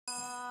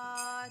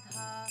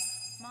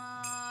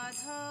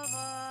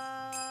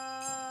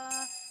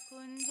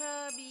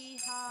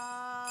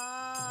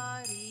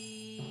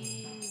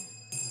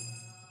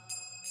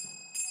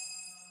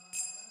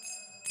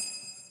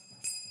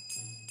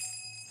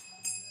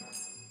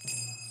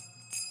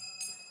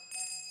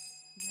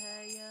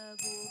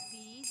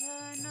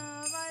गोपीजनवल्लभा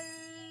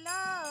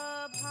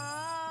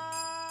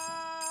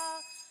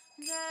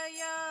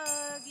जय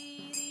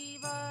गिरिवरधारी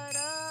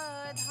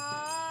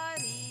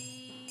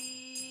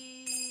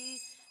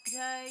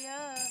जय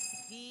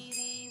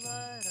गिरिवरधारी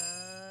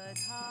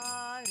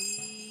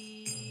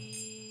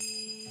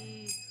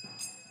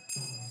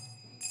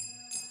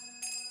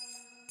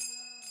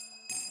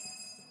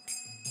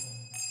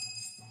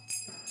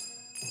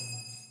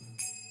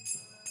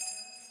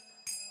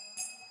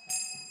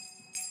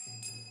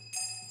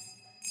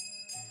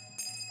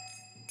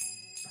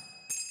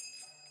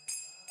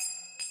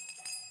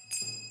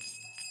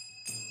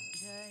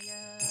जय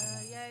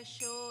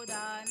यशोदानन्दना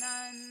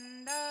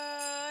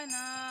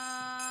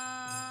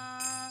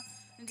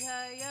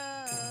जय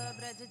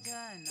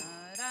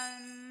व्रजजनरञ्जना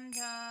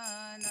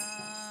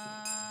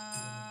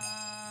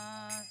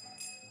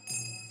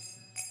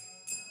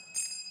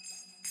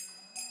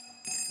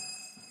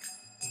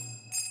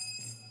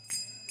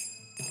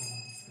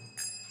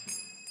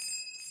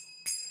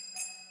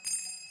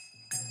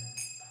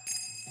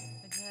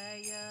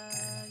जय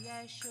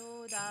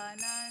यशोदानन्दना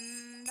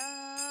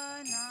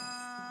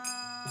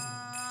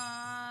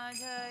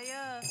जय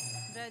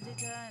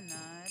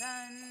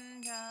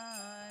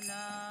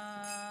व्रजजनरञ्जना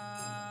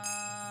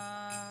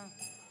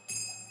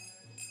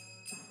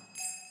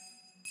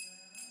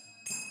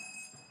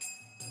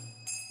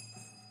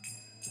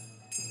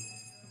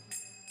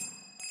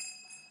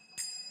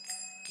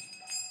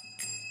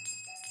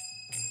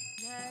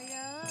जय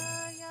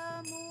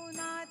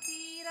यमुना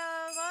तीरवनचारी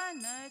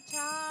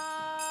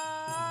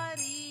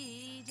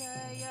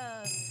जय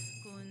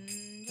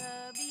कुञ्ज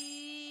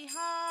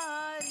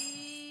बिहारी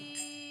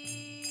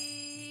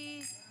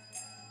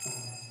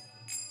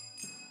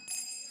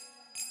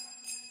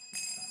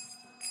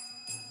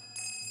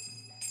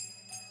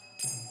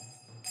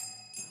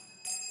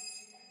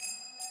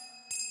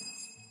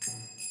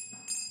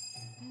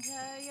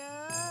जय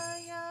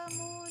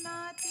यमुना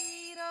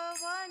तीरवनचारी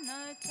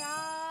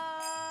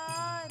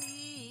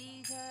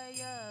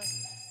जय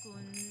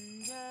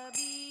कुञ्ज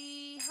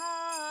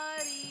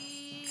बिहारी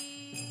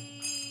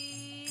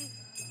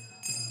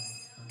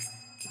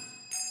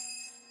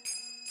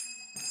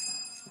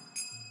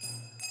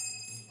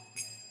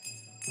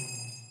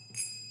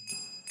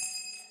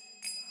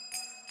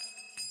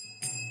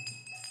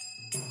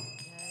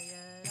जय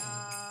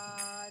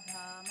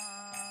राधा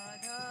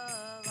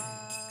माधवा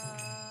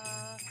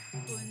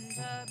कुञ्ज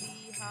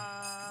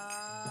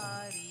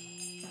बिहारी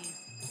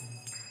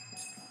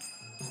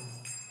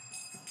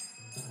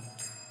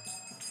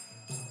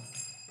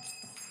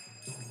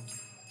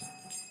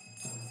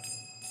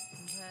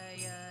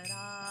जय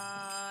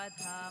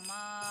राधा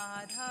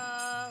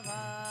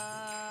माधवा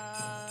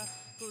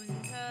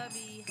कुञ्ज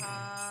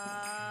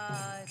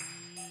बिहारी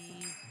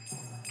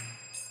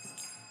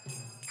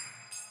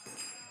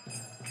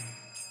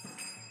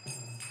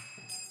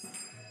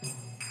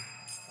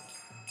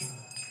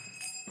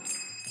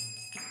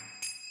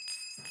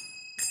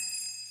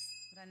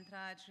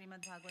ग्रंथराज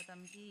श्रीमद्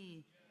भागवतम की,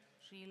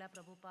 श्रीला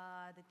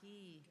प्रभुपाद की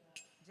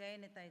जय।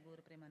 निताई गौर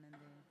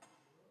प्रेमानंदे।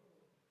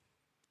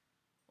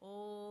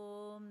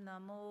 ओम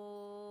नमो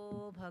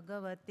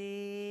भगवते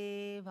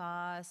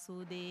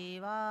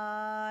वासुदेवाय।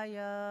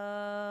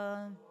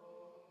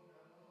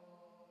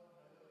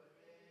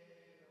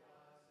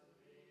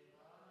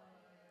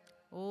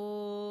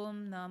 ओम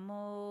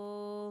नमो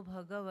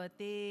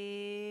भगवते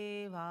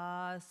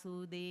वासुदेवाय।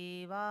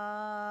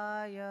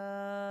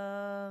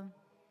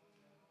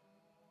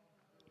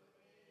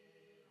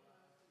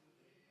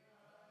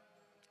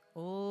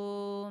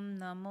 ओम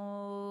नमो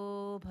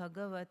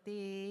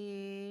भगवते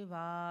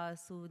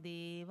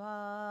वासुदेवाय।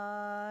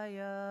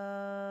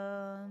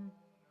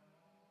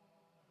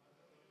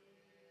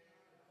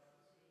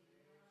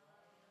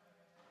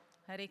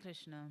 Hare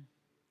Krishna.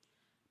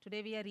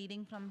 Today we are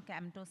reading from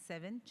Canto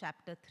 7,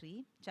 Chapter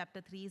 3.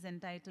 Chapter 3 is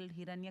entitled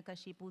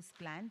Hiranyakashipu's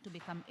Plan to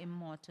Become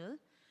Immortal.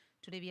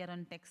 Today we are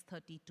on text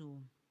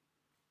 32.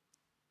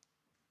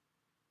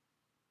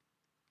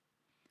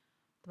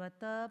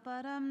 Tvata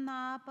param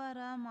na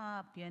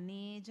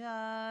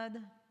paramapyanijad.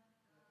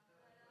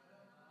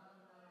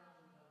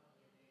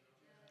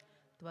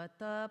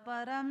 Tvata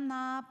param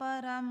na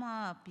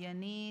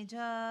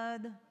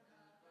paramapyanijad.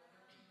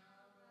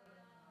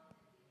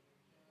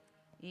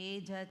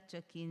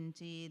 Ejaccha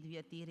kinchid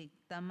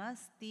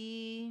vyatiriktamasti.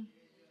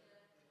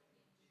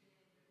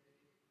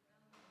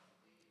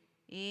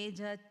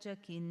 Ejaccha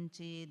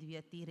kinchid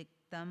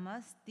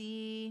vyatiriktamasti.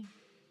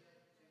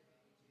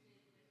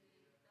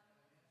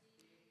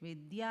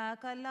 Vidya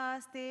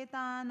kalaste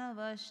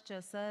tanavascha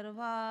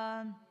sarva.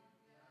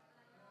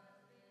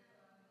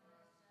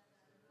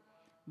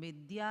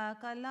 Vidya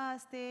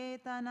kalaste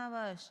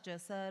tanavascha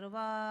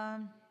sarva.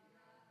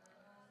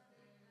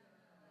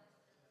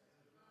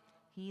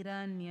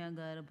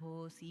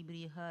 Hiranyagarbhosi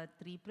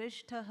brihatri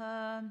prishtha.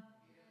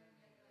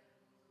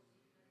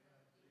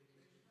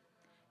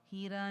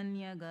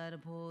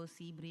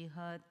 Hiranyagarbhosi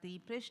brihatri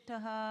prishtha.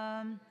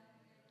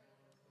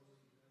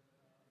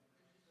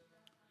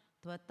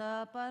 Tvata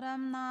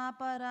param na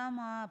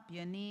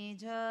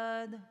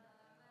paramapyanijad.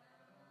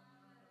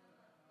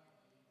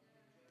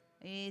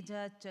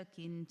 Ejaccha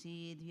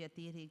kinchid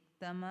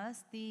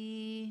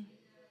vyatiriktamasti.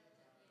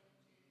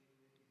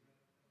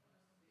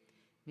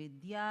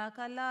 Vidya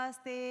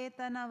kalaste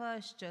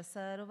tanavascha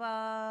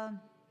sarva.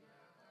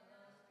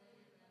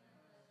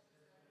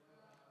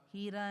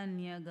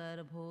 Hiranya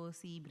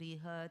garbhosi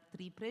brihat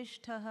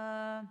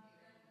triprishtaha.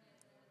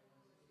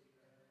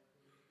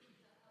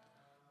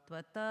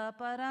 Tvata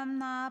param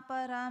na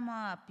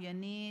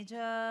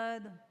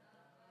paramapyanejad.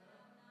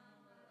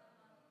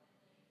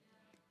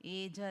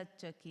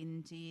 Ejaccha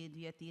kinchid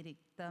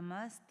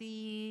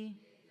vyatiriktamasti.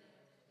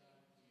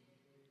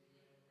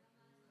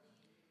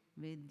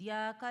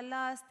 Vidya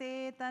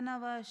kalaste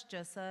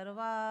tanavascha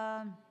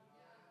sarva.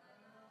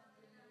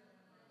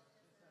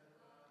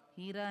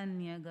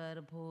 Hiranya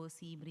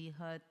garbhosi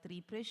brihat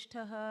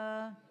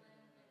triprishtaha.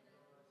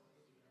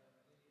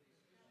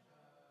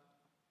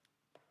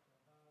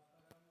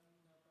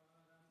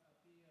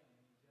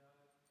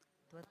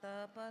 Tvata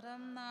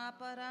param na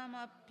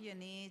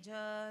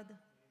paramapyanejad.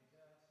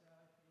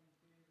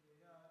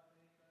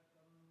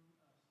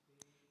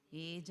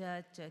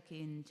 Ejaccha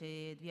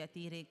kinchid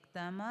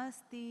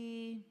vyatiriktamasti.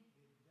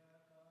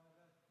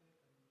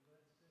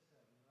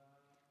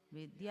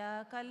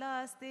 Vidya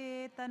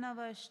kalaste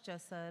tanavascha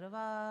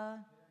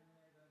sarva.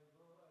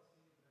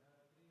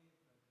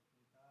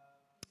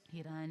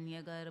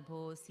 Hiranya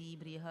garbhosi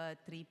brihat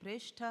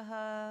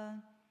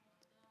triprishtaha.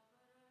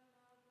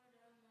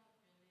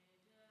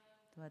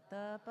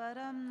 Tvata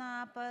param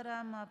na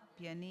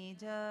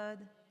paramapyanejad.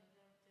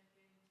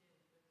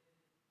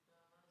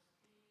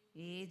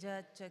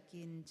 Ejaccha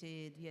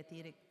kinchid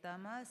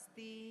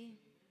vyatiriktamasti.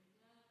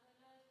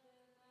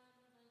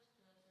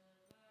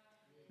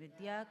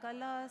 Vidya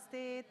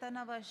kalaste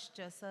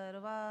tanavascha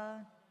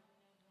sarva.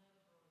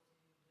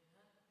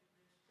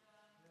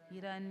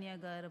 Hiranya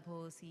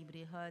garbhosi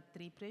brihat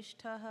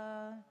triprishtaha.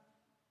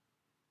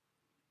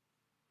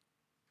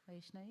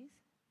 Vaishnavas.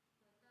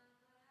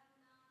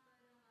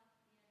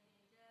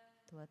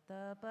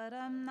 Tvata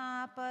param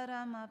na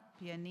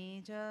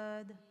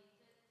paramapyanejad.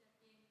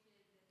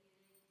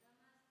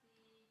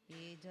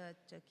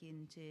 Ejaccha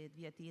kinchid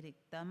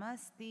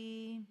vyatiriktamasti.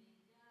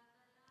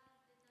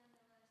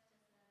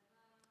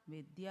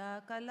 Vidya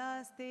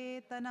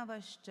kalaste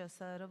tanavascha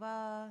sarva.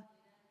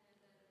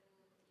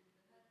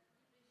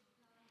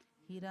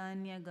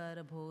 Hiranya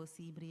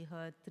garbhosi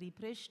brihat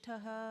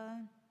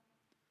triprishtaha.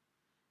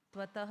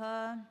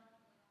 Tvataha,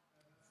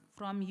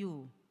 from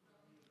you.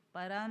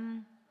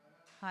 Param,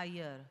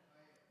 higher.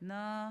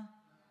 Na,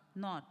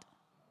 not.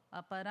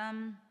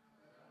 Aparam,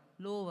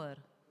 lower.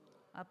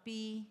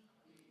 Api,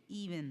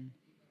 even.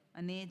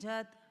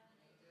 Anejat,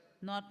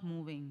 not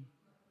moving.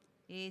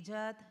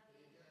 Ejat,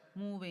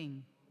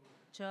 moving.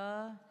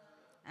 Cha,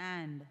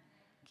 and.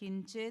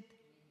 Kinchit,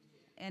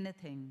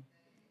 anything.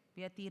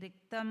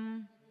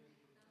 Vyatiriktam,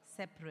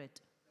 separate.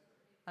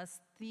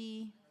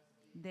 Asti,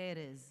 there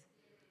is.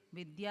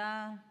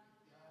 Vidya,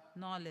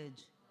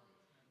 knowledge.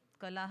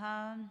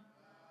 Kalaha,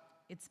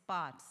 its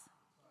parts.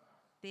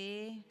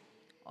 Te,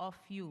 of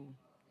you.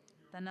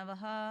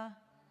 Tanavaha,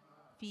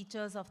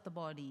 features of the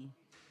body.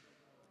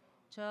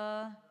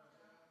 Cha,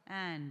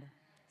 and.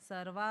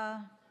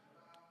 Sarva,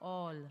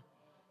 all.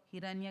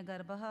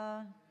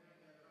 Hiranyagarbha,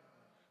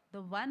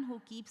 the one who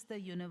keeps the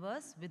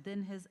universe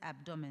within his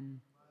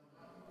abdomen.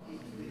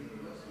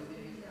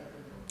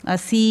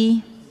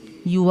 Asi,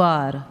 you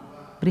are.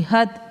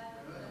 Brihad,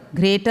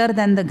 greater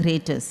than the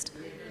greatest.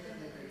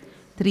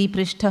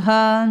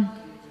 Triprishtaha,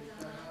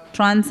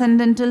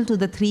 transcendental to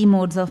the three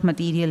modes of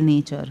material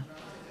nature.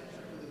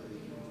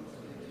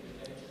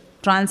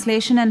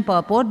 Translation and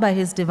purport by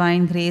His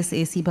Divine Grace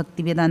A.C.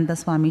 Bhaktivedanta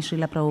Swami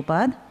Srila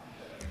Prabhupada.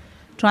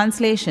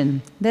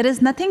 Translation: there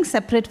is nothing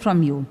separate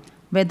from you,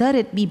 whether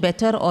it be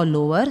better or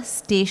lower,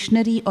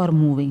 stationary or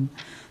moving.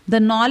 The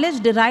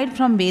knowledge derived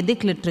from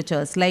Vedic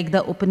literatures like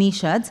the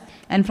Upanishads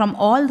and from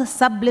all the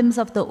sublimbs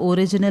of the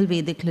original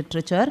Vedic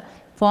literature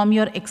form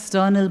your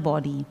external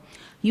body.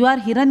 You are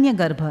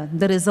Hiranyagarbha,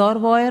 the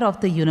reservoir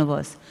of the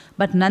universe,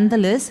 but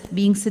nonetheless,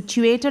 being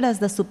situated as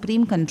the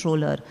supreme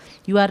controller,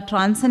 you are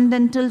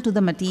transcendental to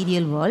the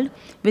material world,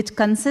 which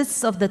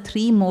consists of the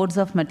three modes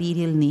of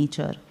material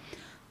nature.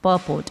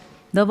 Purport: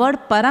 the word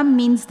Param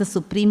means the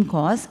supreme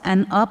cause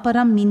and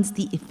Aparam means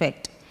the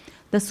effect.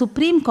 The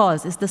supreme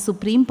cause is the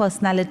supreme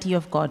personality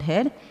of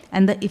Godhead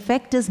and the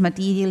effect is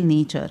material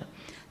nature.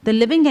 The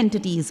living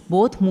entities,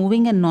 both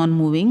moving and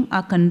non-moving,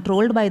 are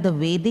controlled by the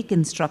Vedic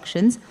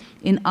instructions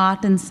in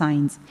art and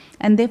science,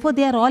 and therefore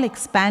they are all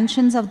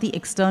expansions of the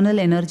external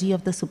energy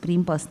of the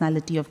Supreme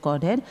Personality of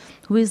Godhead,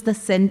 who is the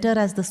center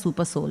as the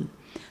Supersoul.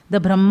 The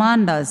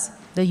Brahmandas,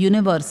 the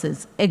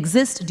universes,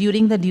 exist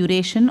during the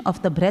duration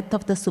of the breath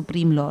of the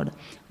Supreme Lord.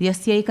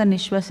 Vyasyaika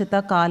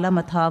nishvasita kala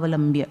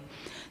mathavalambya.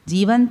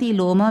 Jivanti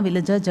loma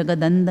vilaja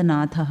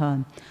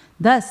jagadandanathaha.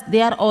 Thus,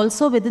 they are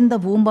also within the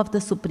womb of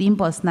the Supreme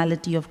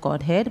Personality of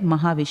Godhead,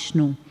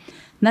 Mahavishnu.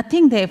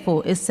 Nothing,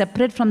 therefore, is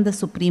separate from the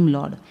Supreme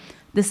Lord.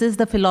 This is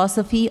the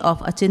philosophy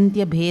of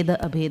Achintya Bheda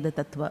Abheda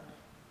Tattva.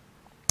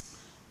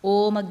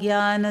 Om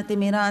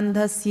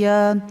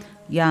Agyanatimirandhasya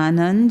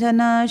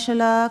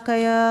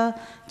Gyananjana-shalakaya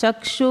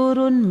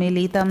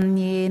Chakshurunmilitam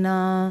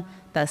Yena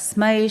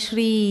Tasmai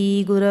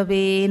Shri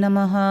Gurave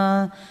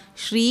Namaha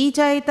Shri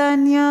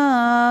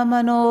Chaitanya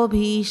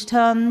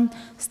Manobhishtham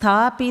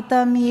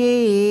Sthapitam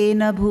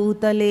Yena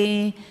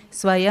Bhutale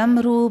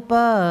Swayam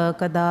Rupa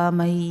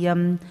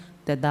Kadamahyam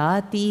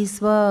Tadati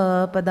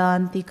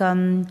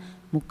Swapadantikam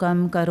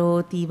Mukam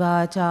Karoti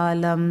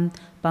Vachalam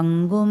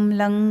Pangum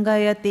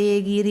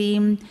Langayate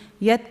Girim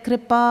Yat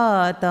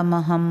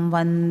Kripatamaham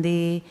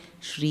Vande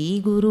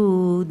Shri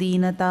Guru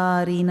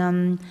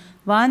Dinatarinam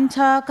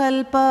Vancha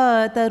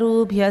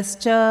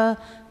Kalpatarubhyascha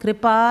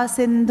Kripa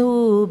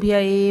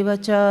Sindhubhya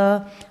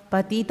evacha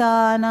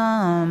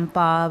Patitanam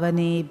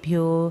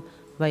Pavanebhyo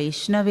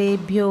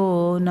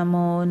Vaishnavebhyo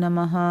Namo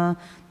Namaha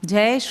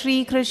Jai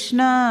Shri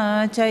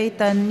Krishna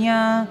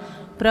Chaitanya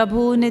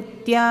Prabhu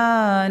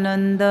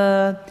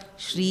Nityananda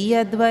Shri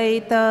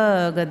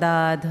Advaita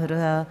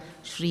Gadadhara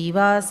Shri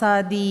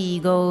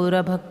Vasadi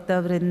Gaura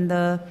Bhakta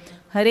Vrinda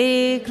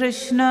Hare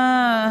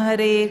Krishna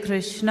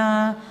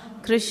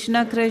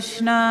Krishna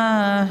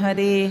Krishna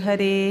Hare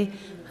Hare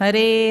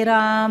Hare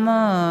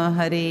Rama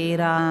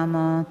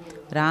Rama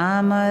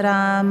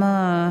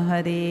Rama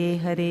Hare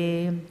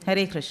Hare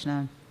Hare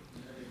Krishna.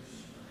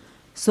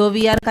 So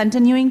we are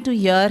continuing to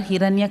hear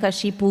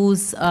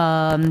Hiranyakashipu's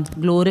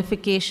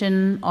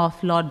glorification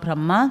of Lord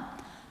Brahma.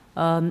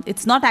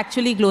 It's not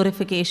actually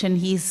glorification,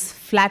 he's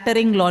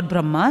flattering Lord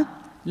Brahma.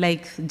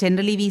 Like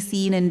generally we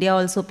see in India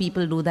also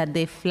people do that,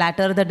 they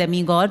flatter the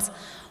demigods.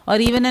 Or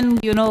even in,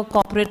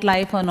 corporate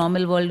life or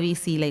normal world we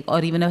see, like,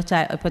 or even if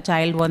a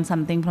child wants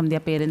something from their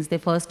parents, they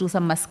first do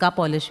some maska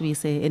polish, we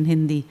say in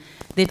Hindi.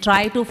 They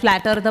try to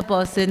flatter the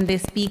person, they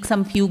speak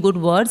some few good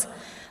words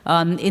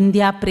in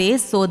their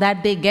praise so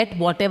that they get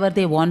whatever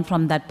they want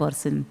from that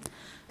person.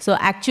 So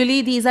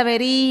actually these are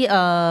very,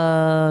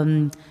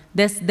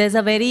 there's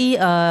a very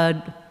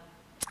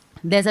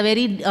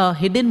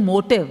hidden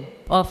motive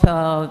of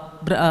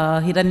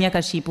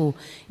Hiranyakashipu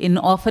in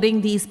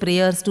offering these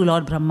prayers to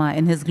Lord Brahma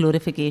in his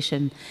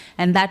glorification.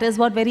 And that is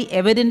what very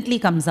evidently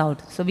comes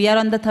out. So we are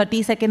on the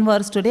 32nd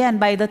verse today, and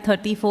by the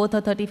 34th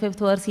or 35th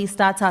verse, he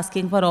starts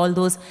asking for all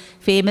those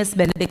famous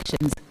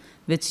benedictions,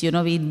 which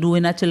we do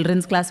in our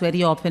children's class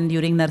very often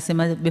during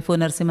before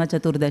Narsimha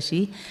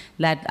Chaturdashi,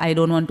 that I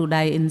don't want to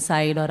die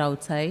inside or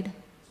outside.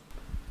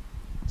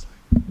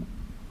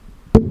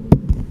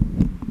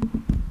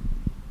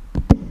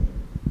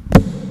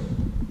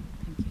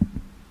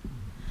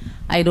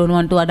 I don't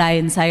want to die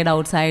inside,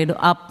 outside,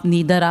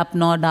 neither up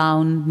nor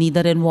down,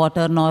 neither in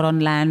water nor on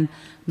land,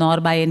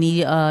 nor by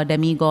any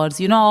demigods.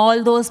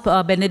 All those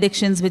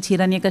benedictions which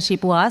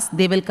Hiranyakashipu asked,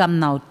 they will come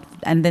now.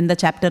 And then the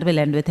chapter will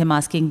end with him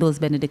asking those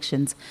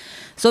benedictions.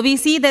 So we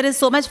see there is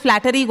so much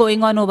flattery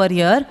going on over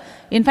here.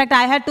 In fact,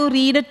 I had to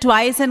read it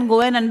twice and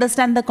go and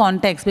understand the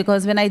context,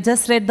 because when I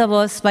just read the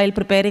verse while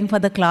preparing for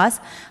the class,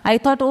 I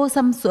thought, oh,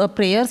 some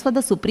prayers for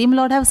the Supreme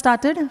Lord have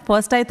started.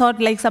 First I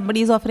thought like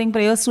somebody is offering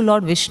prayers to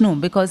Lord Vishnu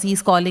because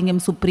he's calling him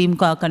Supreme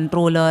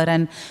Controller,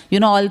 and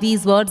all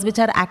these words which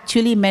are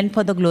actually meant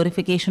for the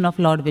glorification of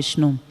Lord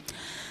Vishnu.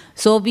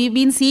 So we've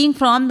been seeing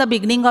from the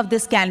beginning of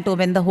this canto,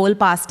 when the whole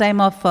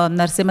pastime of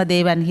Narsimha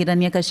Dev and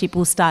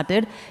Hiranyakashipu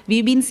started,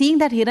 we've been seeing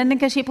that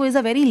Hiranyakashipu is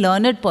a very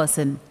learned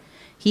person.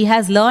 He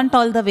has learnt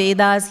all the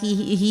Vedas.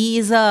 He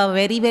is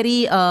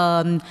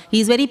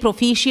he's very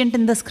proficient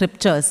in the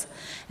scriptures.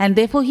 And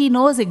therefore he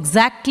knows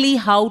exactly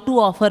how to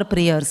offer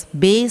prayers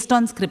based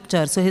on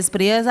scripture. So his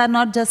prayers are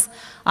not just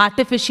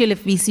artificial,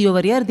 if we see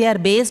over here. They are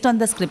based on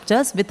the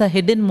scriptures with a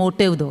hidden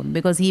motive though,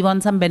 because he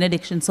wants some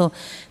benediction. So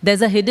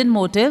there's a hidden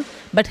motive,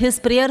 but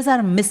his prayers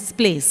are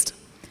misplaced.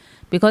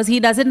 Because he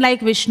doesn't like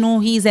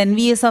Vishnu, he is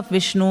envious of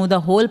Vishnu. The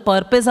whole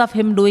purpose of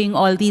him doing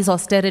all these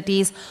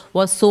austerities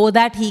was so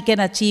that he can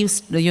achieve,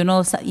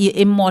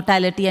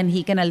 immortality, and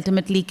he can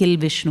ultimately kill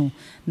Vishnu.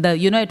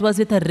 It was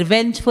with a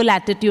revengeful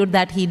attitude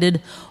that he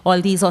did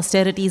all these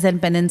austerities and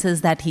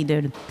penances that he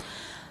did.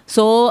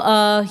 So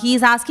he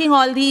is asking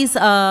all these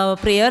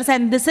prayers,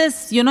 and this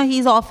is, he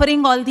is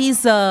offering all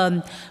these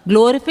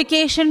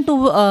glorification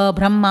to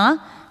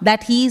Brahma,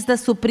 that he is the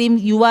supreme,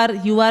 you are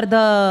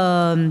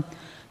the...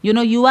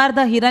 you are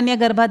the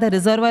Hiranyagarbha, the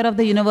reservoir of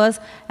the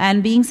universe,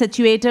 and being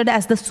situated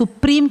as the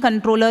supreme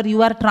controller,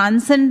 you are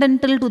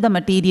transcendental to the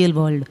material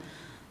world.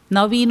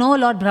 Now we know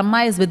Lord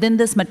Brahma is within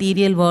this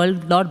material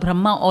world. Lord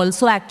Brahma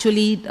also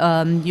actually,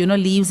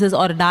 leaves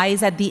or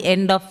dies at the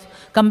end of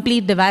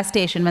complete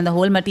devastation. When the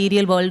whole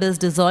material world is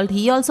dissolved,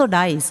 he also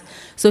dies.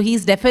 So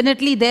he's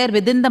definitely there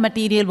within the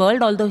material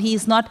world, although he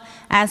is not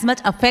as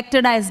much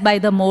affected as by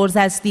the mores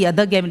as the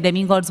other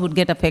demigods would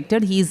get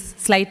affected. He's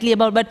slightly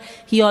above, but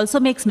he also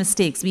makes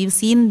mistakes. We've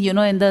seen,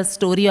 in the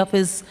story of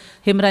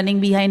him running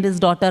behind his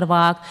daughter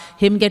Vak,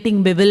 him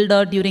getting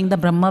bewildered during the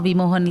Brahma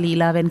Vimohan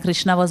Leela when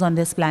Krishna was on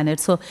this planet.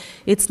 So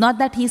it's not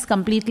that he's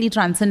completely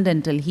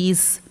transcendental.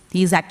 He's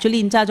actually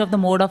in charge of the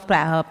mode of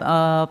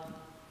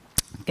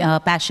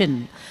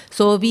passion.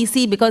 So we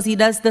see, because he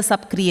does the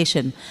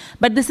subcreation.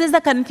 But this is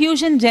the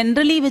confusion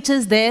generally which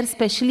is there,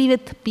 especially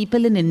with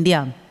people in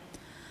India.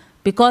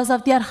 Because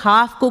of their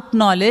half-cooked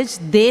knowledge,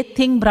 they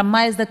think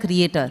Brahma is the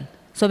creator.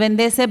 So when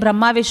they say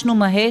Brahma, Vishnu,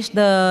 Mahesh,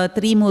 the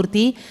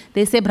Trimurti,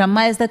 they say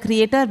Brahma is the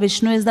creator,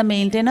 Vishnu is the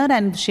maintainer,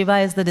 and Shiva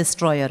is the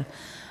destroyer.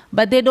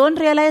 But they don't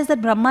realize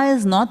that Brahma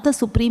is not the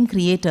supreme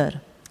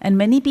creator. And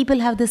many people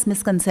have this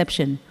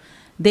misconception.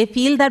 They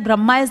feel that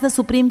Brahma is the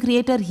supreme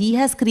creator, he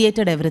has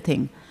created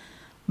everything.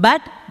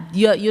 But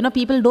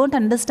people don't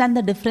understand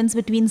the difference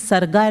between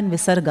Sarga and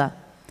Visarga.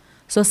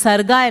 So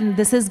Sarga, and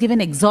this is given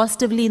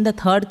exhaustively in the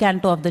 3rd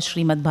canto of the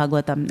Srimad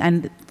Bhagavatam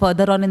and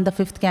further on in the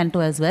 5th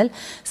canto as well.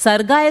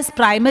 Sarga is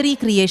primary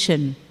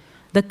creation.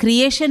 The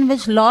creation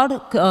which Lord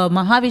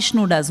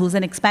Mahavishnu does, who's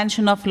an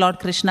expansion of Lord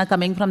Krishna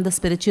coming from the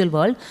spiritual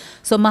world.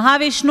 So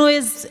Mahavishnu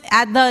is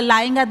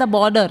lying at the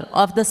border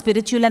of the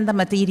spiritual and the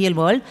material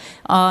world,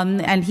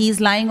 and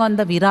he's lying on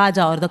the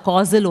Viraja or the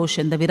causal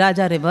ocean, the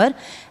Viraja river.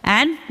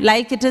 And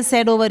like it is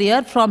said over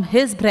here, from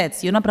his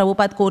breaths,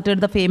 Prabhupada quoted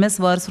the famous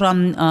verse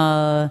from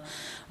Brahma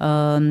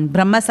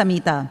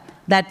Samhita,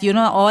 that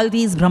all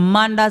these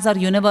Brahmandas or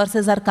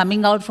universes are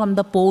coming out from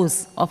the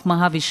pores of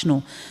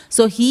Mahavishnu.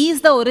 So he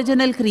is the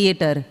original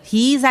creator.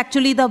 He is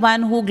actually the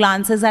one who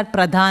glances at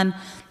Pradhan,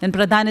 and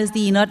Pradhan is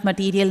the inert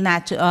material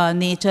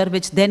nature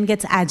which then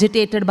gets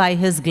agitated by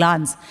his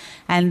glance.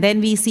 And then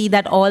we see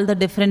that all the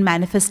different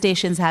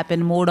manifestations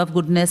happen, mode of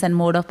goodness and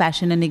mode of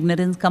passion and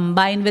ignorance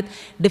combined with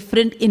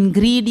different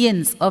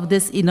ingredients of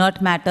this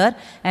inert matter,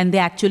 and they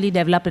actually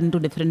develop into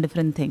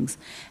different things.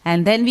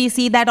 And then we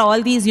see that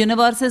all these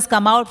universes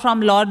come out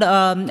from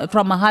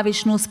from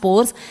Mahavishnu's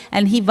pores,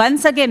 and he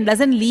once again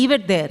doesn't leave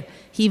it there.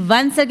 He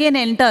once again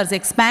enters,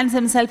 expands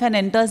himself and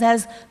enters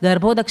as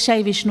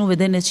Garbhodakshai Vishnu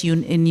within its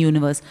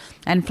universe.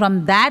 And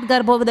from that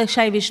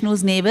Garbhodakshai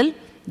Vishnu's navel,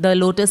 the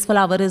lotus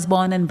flower is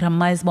born and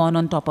Brahma is born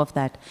on top of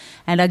that.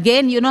 And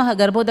again,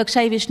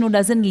 Garbhodakshai Vishnu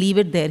doesn't leave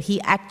it there.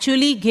 He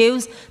actually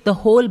gives the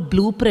whole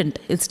blueprint,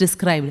 it's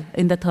described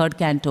in the 3rd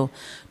canto,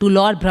 to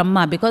Lord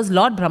Brahma, because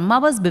Lord Brahma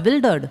was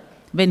bewildered.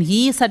 When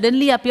he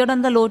suddenly appeared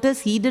on the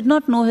lotus, he did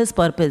not know his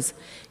purpose.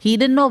 He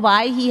didn't know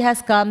why he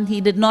has come.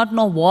 He did not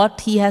know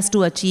what he has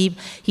to achieve.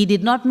 He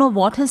did not know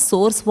what his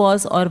source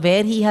was or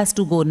where he has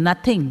to go.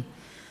 Nothing.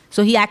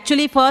 So he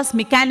actually first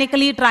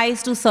mechanically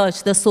tries to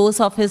search the source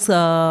of his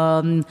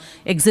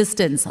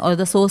existence or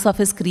the source of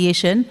his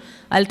creation.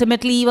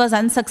 Ultimately, he was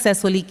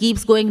unsuccessful. He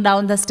keeps going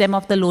down the stem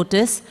of the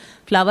lotus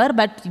flower,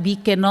 but we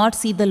cannot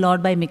see the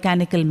Lord by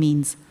mechanical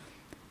means.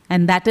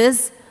 And that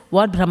is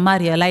what Brahma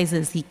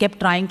realizes. He kept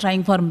trying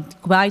for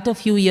quite a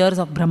few years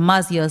of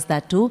Brahma's years,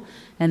 that too.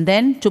 And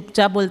then,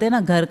 chupchap bolte na,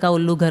 ghar ka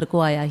ullu ghar ko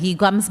aaya. He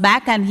comes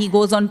back and he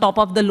goes on top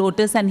of the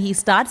lotus and he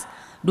starts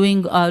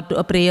doing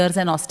prayers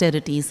and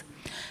austerities.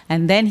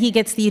 And then he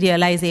gets the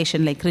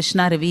realization, like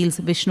Krishna reveals,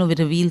 Vishnu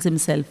reveals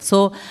himself.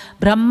 So,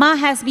 Brahma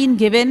has been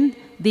given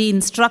the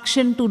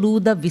instruction to do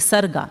the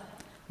Visarga.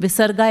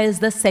 Visarga is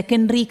the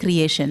secondary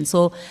creation.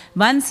 So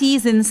once he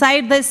is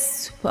inside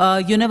this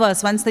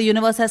universe, once the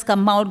universe has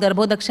come out,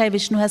 Garbhodakshai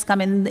Vishnu has come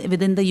in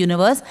within the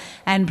universe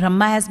and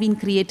Brahma has been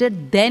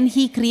created, then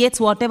he creates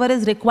whatever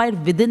is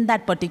required within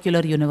that particular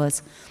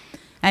universe.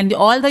 And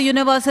all the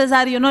universes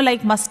are,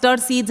 like mustard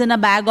seeds in a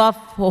bag of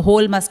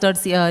whole mustard,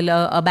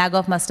 a bag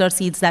of mustard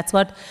seeds. That's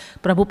what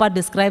Prabhupada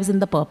describes in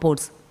the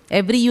purports.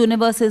 Every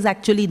universe is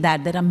actually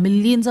that. There are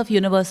millions of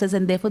universes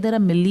and therefore there are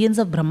millions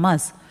of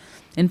Brahmas.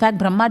 In fact,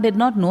 Brahma did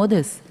not know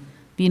this.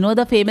 We know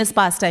the famous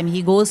pastime.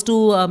 He goes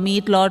to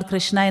meet Lord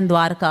Krishna in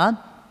Dwarka.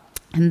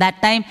 And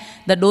that time,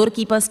 the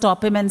doorkeepers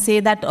stop him and say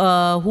that,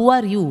 who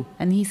are you?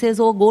 And he says,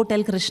 oh, go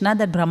tell Krishna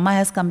that Brahma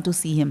has come to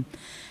see him.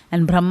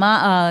 And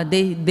Brahma,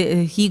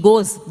 he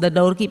goes, the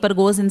doorkeeper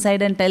goes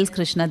inside and tells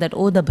Krishna that,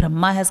 oh, the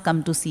Brahma has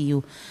come to see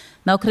you.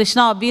 Now,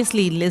 Krishna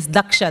obviously is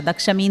Daksha.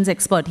 Daksha means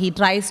expert. He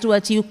tries to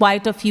achieve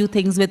quite a few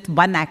things with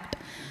one act.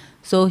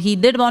 So he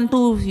did want to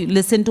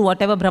listen to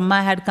whatever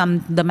Brahma had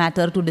come the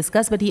matter to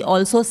discuss, but he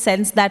also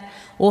sensed that,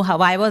 oh,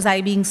 why was I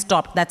being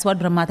stopped? That's what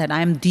Brahma said.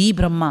 I am the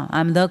Brahma. I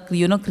am the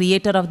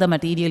creator of the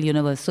material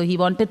universe. So he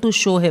wanted to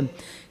show him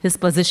his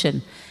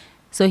position.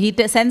 So he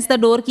sends the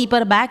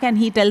doorkeeper back and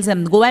he tells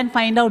him, go and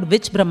find out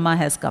which Brahma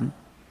has come.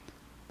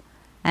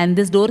 And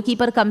this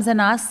doorkeeper comes and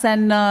asks,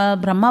 and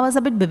Brahma was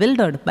a bit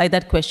bewildered by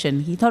that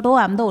question. He thought, oh,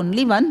 I'm the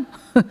only one.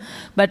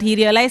 But he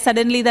realized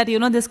suddenly that,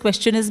 this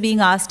question is being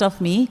asked of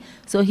me.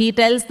 So he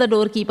tells the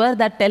doorkeeper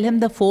that tell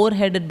him the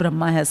four-headed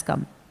Brahma has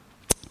come.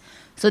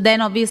 So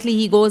then obviously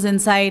he goes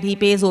inside, he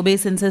pays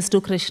obeisances to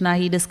Krishna,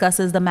 he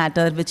discusses the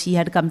matter which he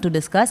had come to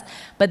discuss.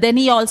 But then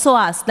he also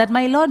asks that,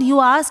 my lord,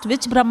 you asked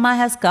which Brahma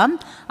has come.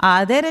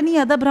 Are there any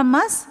other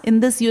Brahmas in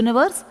this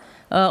universe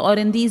or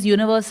in these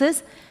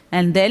universes?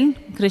 And then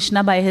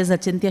Krishna by his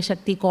Achintya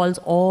Shakti calls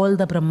all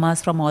the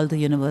Brahmas from all the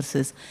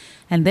universes.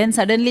 And then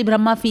suddenly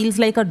Brahma feels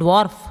like a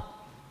dwarf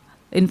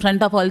in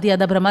front of all the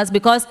other Brahmas,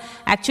 because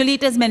actually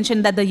it is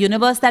mentioned that the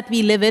universe that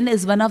we live in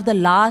is one of the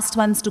last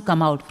ones to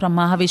come out from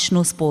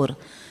Mahavishnu's pore.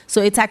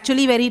 So it's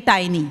actually very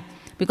tiny.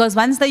 Because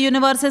once the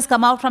universes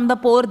come out from the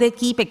pore, they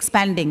keep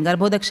expanding.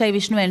 Garbhodakshai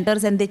Vishnu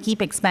enters and they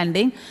keep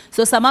expanding.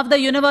 So some of the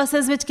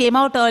universes which came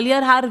out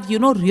earlier are,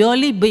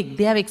 really big.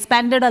 They have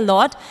expanded a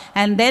lot.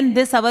 And then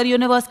this, our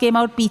universe came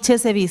out piche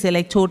se vi se,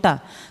 like chota.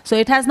 So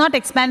it has not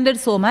expanded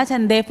so much,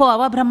 and therefore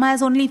our Brahma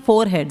has only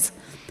 4 heads.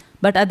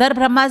 But other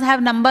Brahmas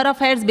have number of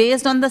heads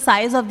based on the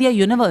size of their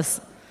universe.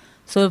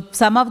 So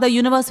some of the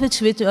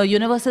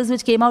universes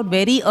which came out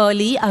very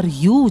early are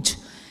huge.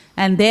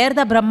 And there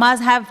the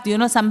Brahmas have,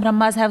 some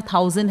Brahmas have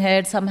 1,000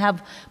 heads, some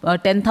have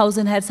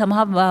 10,000 heads, some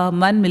have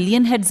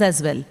 1,000,000 heads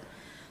as well.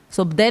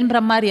 So then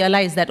Brahma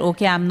realized that,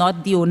 okay, I'm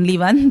not the only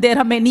one. There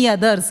are many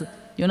others.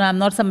 I'm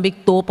not some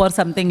big tope or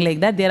something like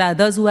that. There are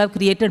others who have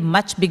created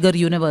much bigger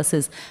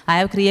universes. I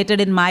have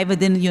created in my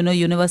within,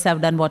 universe,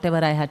 I've done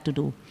whatever I had to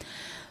do.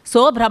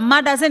 So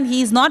Brahma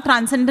he's not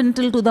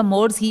transcendental to the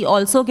modes. He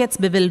also gets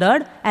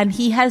bewildered, and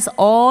he has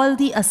all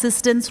the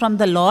assistance from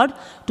the Lord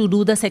to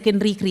do the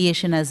secondary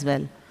creation as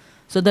well.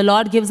 So the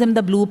Lord gives him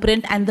the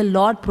blueprint, and the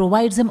Lord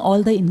provides him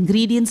all the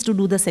ingredients to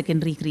do the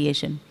secondary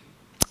creation.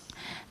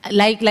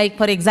 Like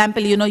for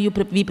example,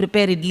 we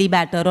prepare idli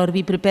batter, or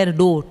we prepare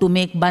dough to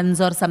make buns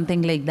or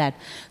something like that.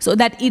 So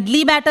that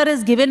idli batter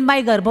is given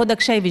by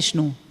Garbhodakshai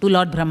Vishnu to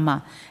Lord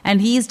Brahma.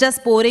 And he is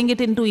just pouring it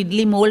into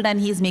idli mold, and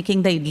he is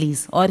making the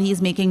idlis, or he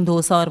is making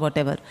dosa or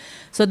whatever.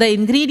 So the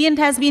ingredient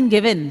has been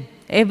given.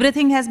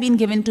 Everything has been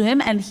given to him,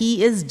 and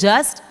he is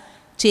just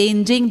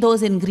changing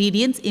those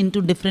ingredients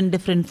into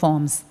different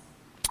forms.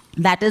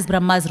 That is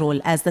Brahma's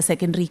role as the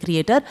secondary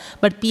creator,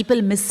 but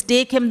people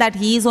mistake him that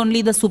he is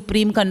only the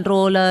supreme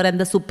controller and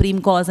the supreme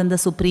cause and the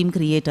supreme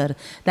creator.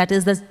 That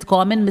is the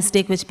common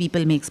mistake which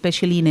people make,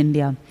 especially in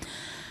India.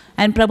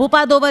 And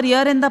Prabhupada over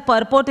here in the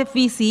purport, if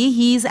we see,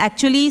 he is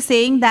actually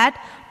saying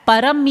that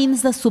Param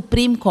means the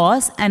supreme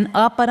cause and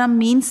Aparam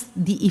means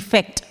the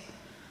effect.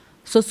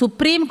 So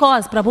supreme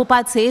cause,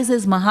 Prabhupada says,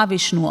 is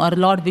Mahavishnu or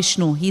Lord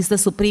Vishnu. He is the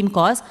supreme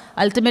cause.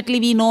 Ultimately,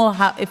 we know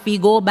how, if we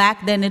go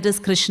back, then it is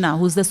Krishna,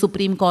 who is the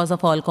supreme cause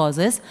of all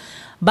causes.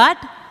 But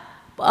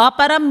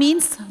Aparam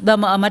means the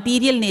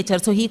material nature.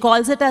 So he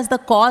calls it as the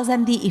cause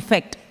and the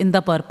effect in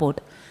the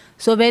purport.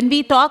 So when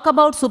we talk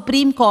about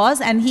supreme cause,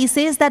 and he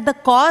says that the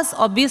cause,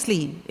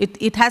 obviously,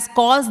 it has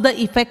caused the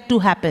effect to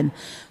happen.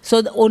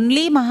 So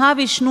only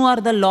Mahavishnu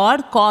or the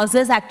Lord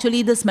causes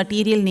actually this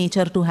material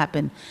nature to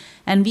happen.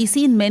 And we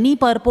see in many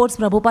purports,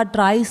 Prabhupada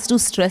tries to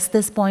stress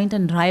this point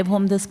and drive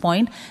home this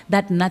point,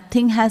 that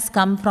nothing has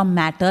come from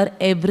matter,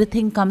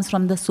 everything comes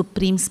from the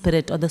Supreme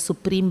Spirit or the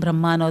Supreme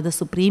Brahman or the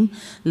Supreme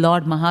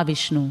Lord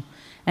Mahavishnu.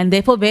 And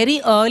therefore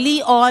very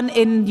early on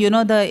in,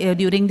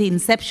 during the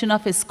inception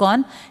of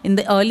ISKCON, in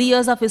the early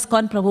years of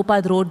ISKCON,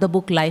 Prabhupada wrote the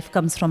book Life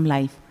Comes From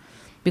Life.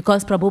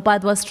 Because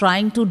Prabhupada was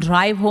trying to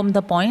drive home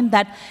the point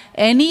that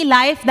any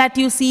life that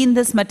you see in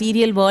this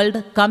material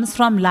world comes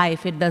from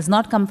life. It does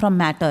not come from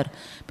matter.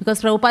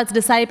 Because Prabhupada's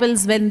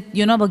disciples, when,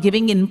 were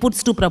giving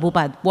inputs to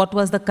Prabhupada, what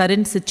was the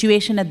current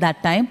situation at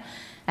that time,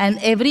 and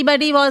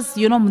everybody was,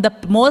 the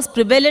most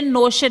prevalent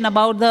notion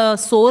about the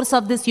source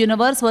of this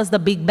universe was the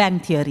Big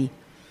Bang theory.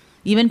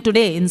 Even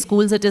today in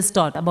schools it is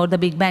taught about the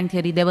Big Bang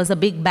theory. There was a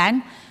Big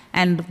Bang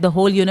and the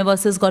whole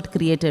universes got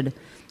created.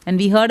 And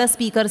we heard a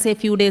speaker say a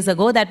few days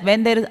ago that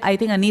when there is, I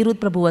think Anirudh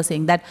Prabhu was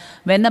saying that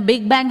when a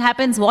Big Bang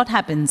happens, what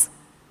happens?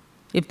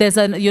 If there's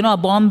a, a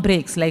bomb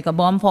breaks, like a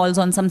bomb falls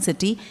on some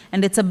city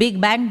and it's a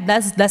Big Bang,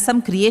 does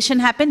some creation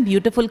happen,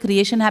 beautiful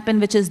creation happen,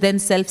 which is then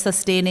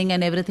self-sustaining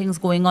and everything's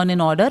going on in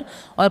order,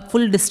 or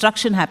full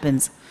destruction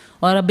happens?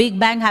 Or a Big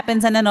Bang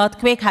happens and an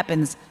earthquake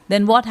happens,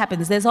 then what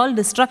happens? There's all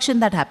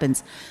destruction that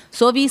happens.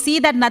 So we see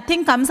that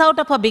nothing comes out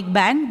of a Big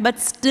Bang, but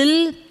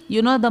still,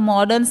 the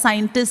modern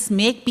scientists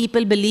make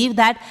people believe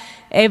that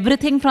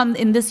everything from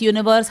in this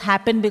universe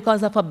happened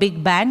because of a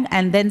Big Bang,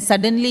 and then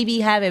suddenly we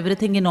have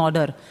everything in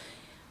order.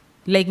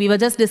 Like we were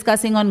just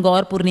discussing on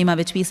Gaur Purnima,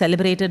 which we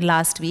celebrated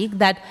last week,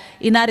 that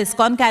in our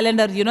ISKCON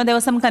calendar, there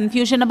was some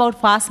confusion about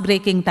fast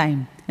breaking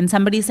time. And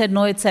somebody said,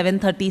 no, it's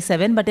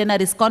 7:37, but in our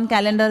ISKCON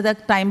calendar, the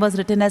time was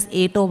written as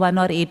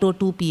 8:01 or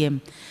 8:02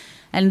 p.m.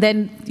 And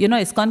then,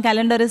 ISKCON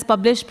calendar is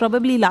published,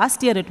 probably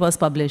last year it was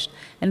published.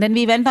 And then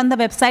we went on the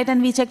website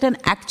and we checked, and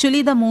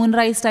actually the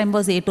moonrise time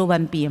was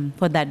 8:01 p.m.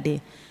 for that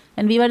day.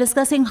 And we were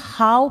discussing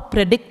how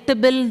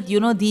predictable,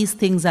 these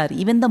things are.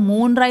 Even the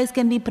moonrise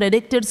can be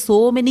predicted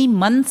so many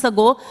months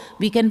ago.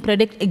 We can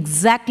predict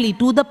exactly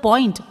to the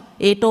point,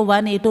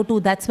 8:01,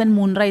 8:02, that's when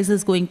moonrise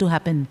is going to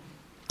happen.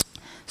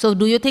 So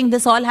do you think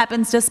this all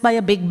happens just by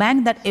a Big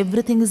Bang, that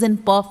everything is in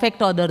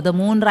perfect order? The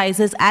moon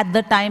rises at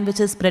the time which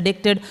is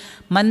predicted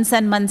months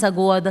and months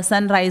ago, or the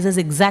sun rises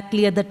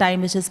exactly at the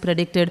time which is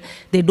predicted.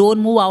 They don't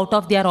move out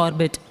of their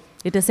orbit.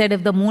 It is said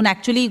if the moon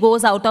actually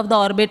goes out of the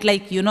orbit,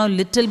 like,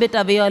 little bit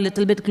away or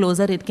little bit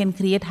closer, it can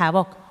create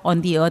havoc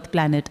on the Earth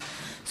planet.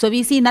 So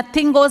we see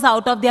nothing goes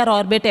out of their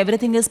orbit.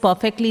 Everything is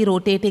perfectly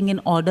rotating in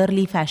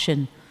orderly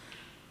fashion.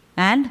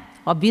 And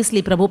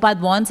obviously Prabhupada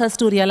wants us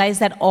to realize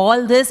that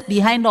all this,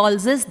 behind all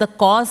this, the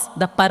cause,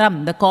 the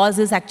param, the cause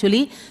is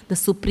actually the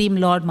Supreme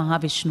Lord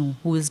Mahavishnu,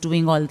 who is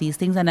doing all these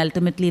things, and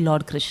ultimately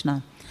Lord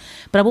Krishna.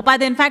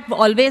 Prabhupada, in fact,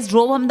 always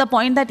drove home the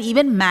point that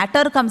even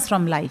matter comes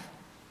from life.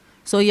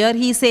 So here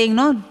he's saying,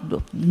 no,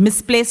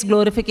 misplaced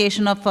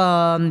glorification of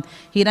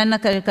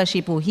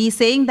Hiranyakashipu. He's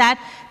saying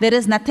that there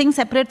is nothing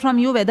separate from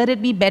you, whether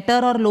it be better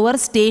or lower,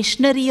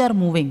 stationary or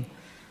moving.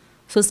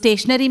 So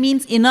stationary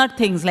means inert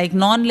things, like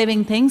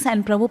non-living things.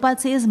 And Prabhupada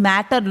says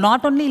matter,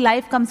 not only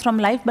life comes from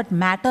life, but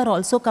matter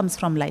also comes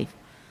from life.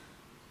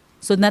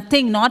 So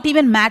nothing, not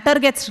even matter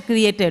gets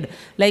created.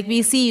 Like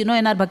we see, in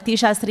our Bhakti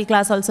Shastri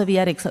class also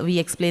we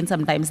explain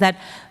sometimes that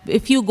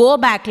if you go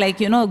back, like,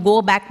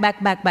 go back,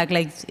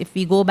 like if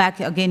we go back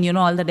again,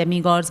 all the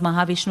demigods,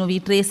 Mahavishnu, we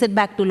trace it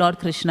back to Lord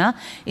Krishna.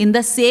 In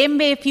the same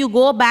way, if you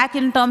go back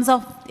in terms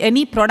of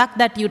any product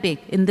that you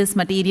take in this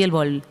material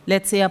world,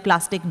 let's say a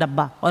plastic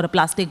dabba or a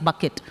plastic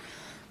bucket.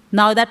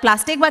 Now that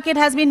plastic bucket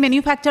has been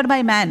manufactured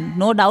by man,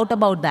 no doubt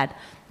about that.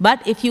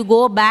 But if you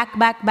go back,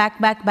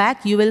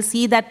 you will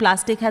see that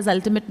plastic has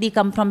ultimately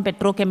come from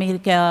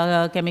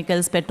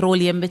petrochemicals,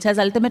 petroleum, which has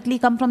ultimately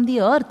come from the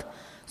earth.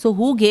 So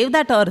who gave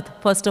that earth,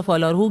 first of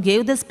all, or who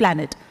gave this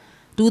planet?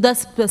 To the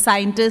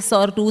scientists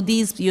or to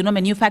these,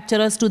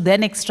 manufacturers to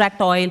then extract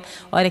oil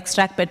or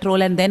extract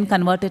petrol and then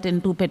convert it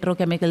into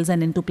petrochemicals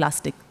and into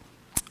plastic.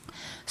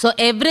 So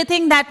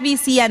everything that we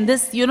see, and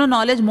this,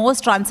 knowledge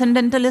most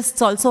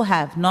transcendentalists also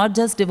have, not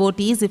just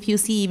devotees. If you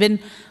see even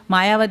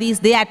Mayavadis,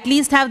 they at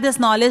least have this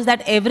knowledge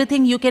that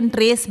everything you can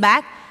trace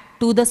back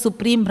to the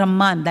Supreme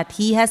Brahman, that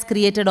he has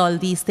created all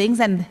these things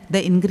and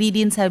the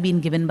ingredients have been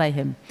given by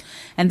him.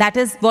 And that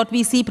is what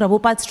we see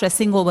Prabhupada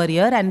stressing over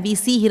here. And we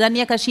see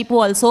Hiranyakashipu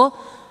also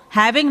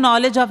having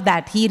knowledge of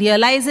that. He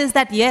realizes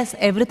that yes,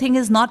 everything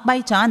is not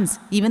by chance.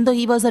 Even though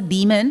he was a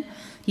demon,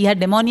 he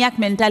had demoniac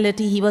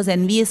mentality, he was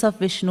envious of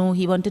Vishnu,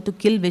 he wanted to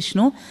kill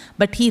Vishnu,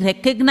 but he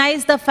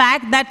recognized the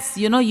fact that,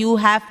 you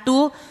have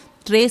to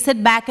trace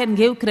it back and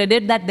give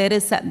credit that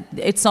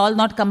it's all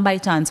not come by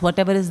chance,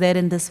 whatever is there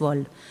in this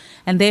world.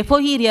 And therefore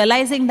he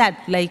realizing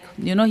that, like,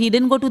 he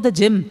didn't go to the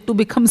gym to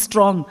become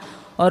strong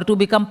or to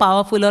become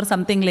powerful or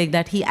something like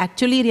that. He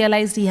actually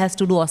realized he has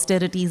to do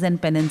austerities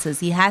and penances.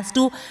 He has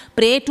to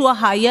pray to a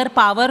higher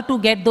power to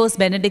get those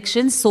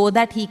benedictions so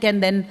that he can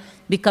then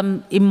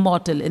become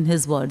immortal, in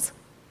his words.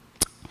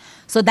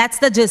 So that's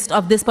the gist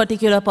of this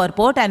particular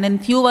purport, and in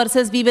few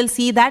verses we will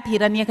see that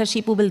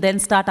Hiranyakashipu will then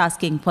start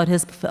asking for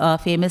his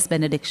famous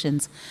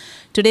benedictions.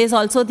 Today is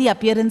also the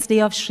appearance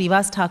day of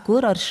Srivas Thakur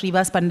or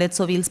Srivas Pandit,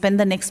 so we'll spend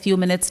the next few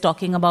minutes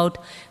talking about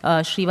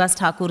Srivas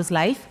Thakur's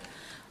life.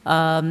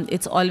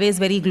 It's always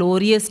very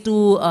glorious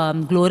to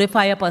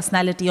glorify a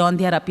personality on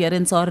their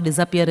appearance or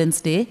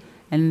disappearance day.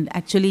 And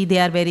actually they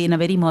are in a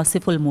very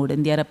merciful mood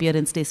in their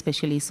appearance day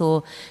especially.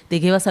 So they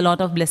give us a lot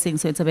of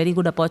blessings, so it's a very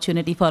good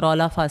opportunity for all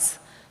of us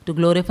to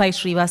glorify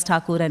Srivas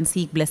Thakur and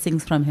seek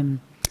blessings from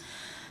him.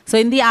 So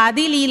in the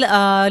Adi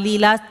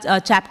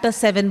Leela, chapter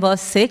 7,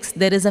 verse 6,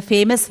 there is a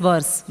famous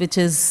verse, which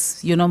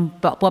is,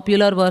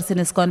 popular verse in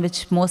ISKCON,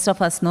 which most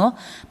of us know.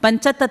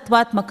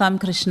 Panchatattvatmakam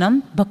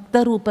Krishnam,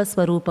 Bhakta Rupa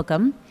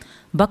Swarupakam,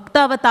 Bhakta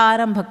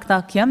Avataram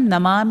Bhaktakyam,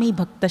 Namami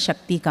Bhakta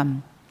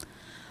Shaktikam.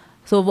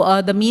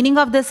 So the meaning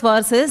of this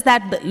verse is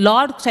that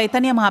Lord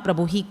Chaitanya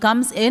Mahaprabhu, he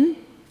comes in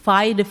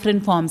 5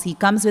 different forms. He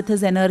comes with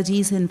his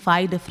energies in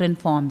 5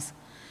 different forms.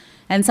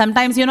 And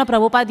sometimes,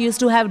 Prabhupada used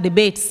to have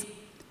debates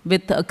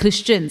with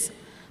Christians,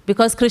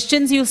 because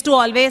Christians used to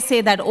always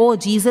say that, oh,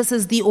 Jesus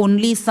is the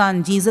only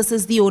son, Jesus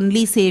is the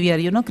only savior.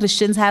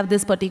 Christians have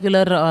this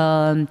particular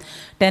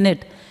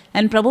tenet.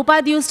 And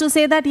Prabhupada used to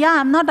say that, yeah,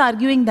 I'm not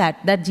arguing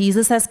that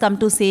Jesus has come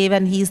to save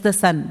and he's the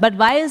son. But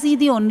why is he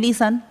the only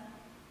son?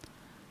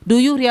 Do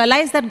you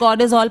realize that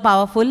God is all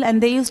powerful?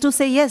 And they used to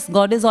say, yes,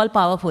 God is all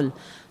powerful.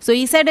 So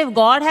he said, if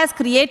God has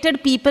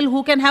created people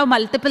who can have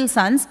multiple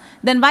sons,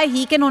 then why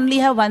he can only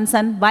have one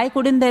son? Why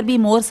couldn't there be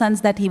more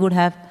sons that he would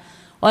have?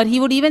 Or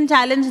he would even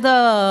challenge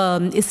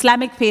the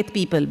Islamic faith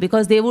people,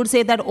 because they would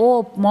say that,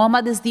 oh,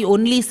 Muhammad is the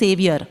only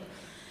savior.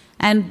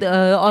 And,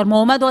 or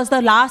Muhammad was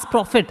the last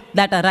prophet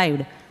that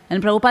arrived.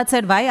 And Prabhupada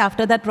said, why?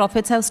 After that,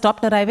 prophets have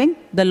stopped arriving.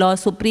 The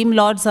Supreme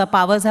Lord's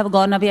powers have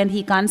gone away and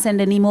he can't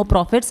send any more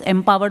prophets,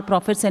 empowered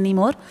prophets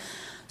anymore.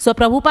 So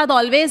Prabhupada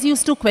always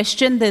used to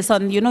question this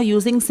on,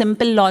 using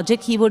simple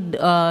logic. He would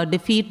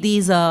defeat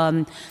these,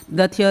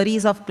 the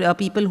theories of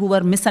people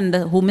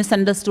who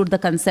misunderstood the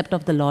concept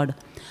of the Lord.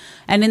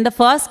 And in the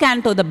first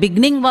canto, the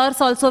beginning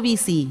verse also we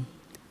see,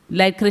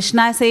 like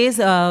Krishna says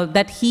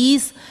that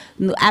he's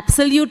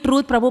absolute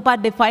truth,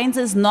 Prabhupada defines,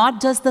 is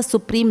not just the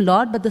Supreme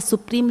Lord, but the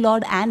Supreme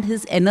Lord and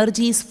his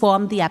energies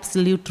form the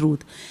absolute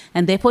truth.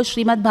 And therefore,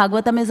 Srimad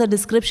Bhagavatam is a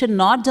description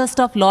not just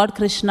of Lord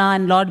Krishna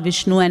and Lord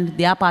Vishnu and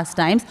their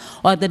pastimes,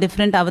 or the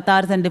different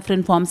avatars and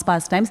different forms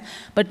pastimes,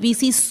 but we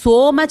see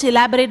so much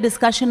elaborate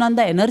discussion on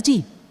the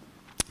energy,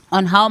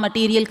 on how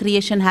material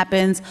creation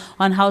happens,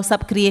 on how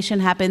sub-creation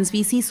happens.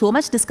 We see so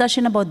much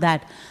discussion about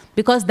that,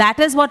 because that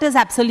is what is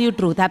absolute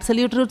truth.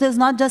 Absolute truth is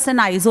not just an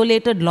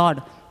isolated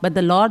Lord, but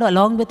the Lord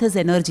along with his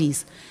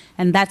energies.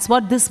 And that's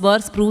what this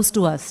verse proves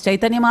to us.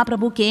 Chaitanya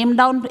Mahaprabhu came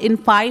down in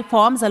 5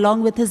 forms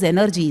along with his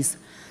energies.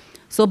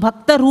 So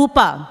Bhakta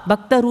Rupa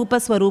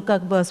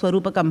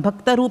Swarupakam.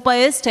 Bhakta Rupa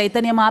is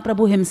Chaitanya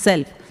Mahaprabhu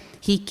himself.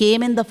 He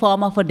came in the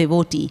form of a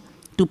devotee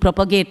to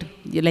propagate,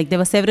 like there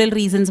were several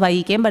reasons why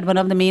he came, but one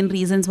of the main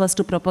reasons was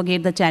to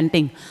propagate the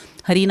chanting,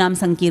 Harinam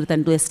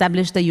Sankirtan, to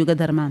establish the Yuga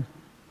Dharma.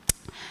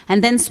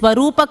 And then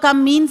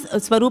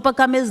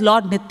Swarupakam is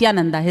Lord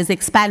Nityananda, his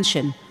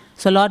expansion.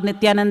 So Lord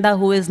Nityananda,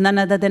 who is none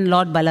other than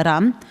Lord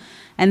Balaram.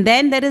 And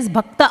then there is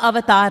Bhakta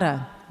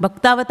Avatara.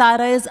 Bhakta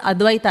Avatara is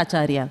Advaita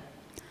Acharya.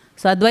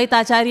 So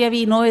Advaita Acharya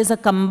we know is a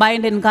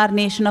combined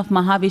incarnation of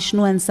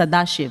Mahavishnu and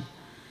Sadashiv.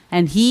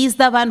 And he is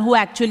the one who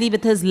actually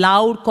with his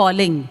loud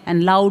calling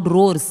and loud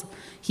roars,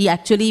 he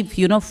actually,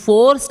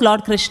 forced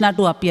Lord Krishna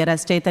to appear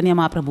as Chaitanya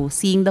Mahaprabhu,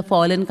 seeing the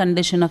fallen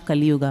condition of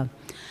Kali Yuga.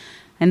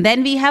 And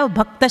then we have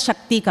Bhakta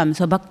Shakti come.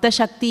 So Bhakta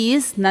Shakti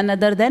is none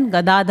other than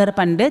Gadadhar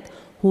Pandit,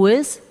 who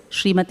is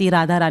Srimati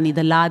Radharani,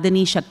 the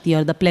Ladini Shakti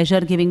or the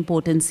pleasure-giving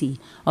potency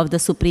of the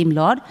Supreme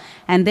Lord.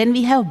 And then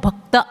we have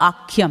Bhakta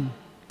Akhyam.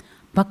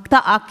 Bhakta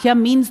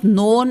Akhyam means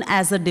known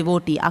as a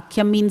devotee.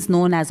 Akhyam means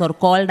known as or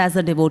called as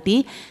a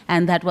devotee.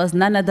 And that was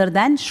none other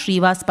than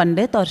Srivas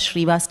Pandit or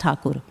Srivas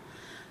Thakur.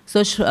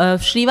 So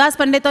Srivas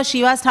Pandit or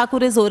Srivas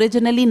Thakur is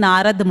originally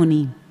Narad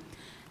Muni.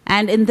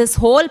 And in this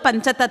whole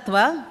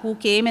Panchatattva, who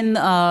came in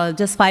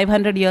just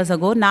 500 years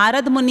ago,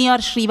 Narad Muni or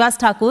Srivas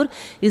Thakur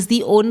is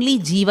the only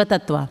Jiva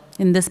Tattva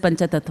in this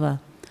Panchatattva.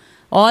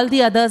 All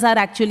the others are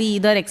actually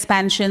either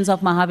expansions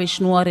of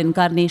Mahavishnu or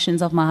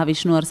incarnations of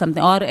Mahavishnu or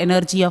something, or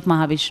energy of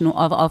Mahavishnu,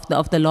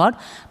 of the Lord.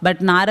 But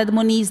Narad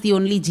Muni is the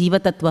only Jiva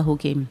Tattva who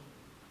came.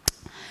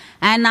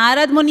 And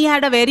Narad Muni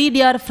had a very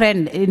dear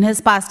friend. In his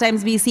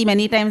pastimes, we see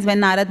many times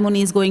when Narad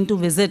Muni is going to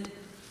visit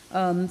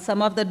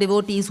some of the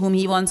devotees whom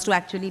he wants to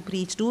actually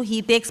preach to,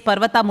 he takes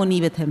Parvata Muni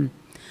with him.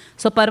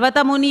 So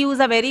Parvata Muni, who is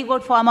a very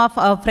good form of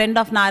friend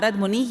of Narad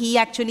Muni, he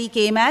actually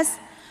came as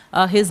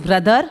his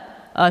brother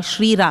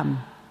Sri Ram.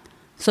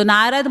 So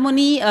Narad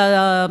Muni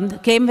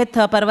came with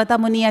Parvata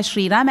Muni as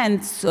Sri Ram,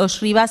 and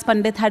Srivas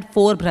Pandit had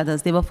 4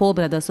 brothers. There were 4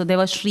 brothers. So there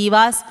were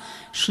Srivas,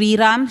 Sri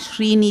Ram,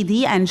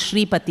 Srinidhi and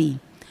Sripati.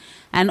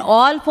 And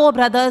all 4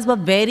 brothers were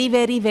very,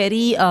 very,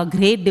 very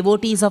great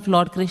devotees of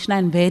Lord Krishna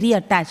and very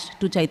attached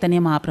to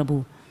Chaitanya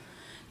Mahaprabhu.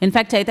 In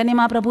fact, Chaitanya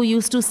Mahaprabhu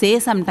used to say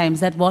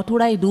sometimes that what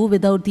would I do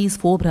without these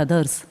 4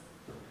 brothers?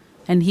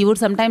 And he would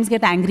sometimes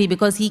get angry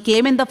because he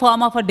came in the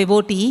form of a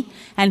devotee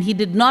and he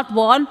did not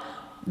want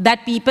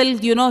that people,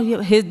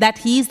 that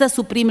he is the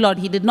Supreme Lord.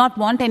 He did not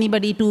want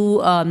anybody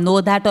to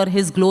know that or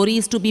his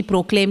glories to be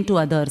proclaimed to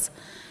others.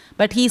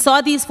 But he saw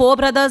these 4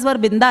 brothers were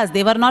bindas.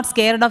 They were not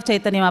scared of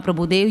Chaitanya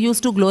Mahaprabhu. They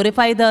used to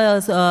glorify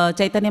the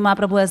Chaitanya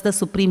Mahaprabhu as the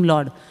Supreme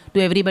Lord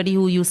to everybody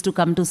who used to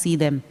come to see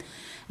them.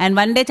 And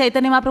one day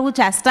Chaitanya Mahaprabhu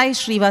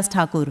chastised Srivas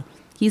Thakur.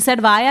 He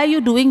said, why are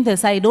you doing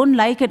this? I don't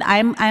like it.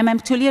 I'm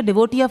actually a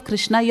devotee of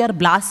Krishna. You are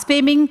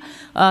blaspheming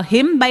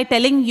him by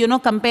telling,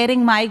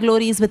 comparing my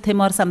glories with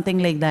him or something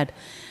like that.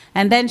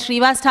 And then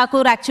Srivas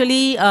Thakur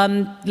actually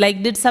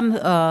did some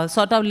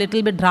sort of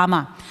little bit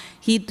drama.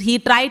 He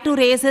tried to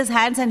raise his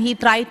hands and he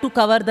tried to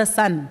cover the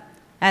sun,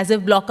 as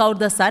if block out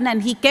the sun.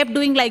 And he kept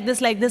doing like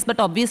this, but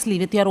obviously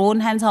with your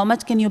own hands, how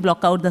much can you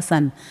block out the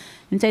sun?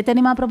 And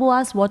Chaitanya Mahaprabhu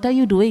asked, what are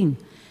you doing?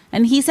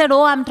 And he said,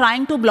 oh, I'm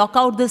trying to block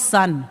out this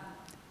sun,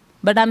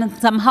 but I'm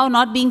somehow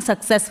not being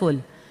successful.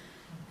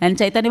 And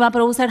Chaitanya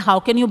Mahaprabhu said, how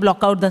can you block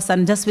out the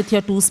sun just with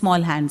your 2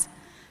 small hands?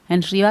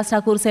 And Srivas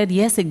Thakur said,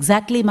 yes,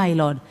 exactly, my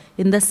Lord.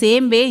 In the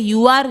same way,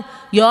 you're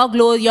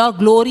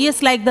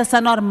glorious like the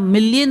sun or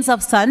millions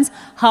of suns.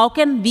 How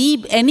can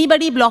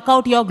anybody block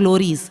out your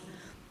glories?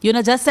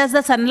 Just as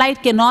the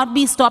sunlight cannot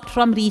be stopped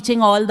from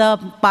reaching all the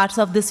parts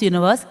of this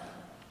universe,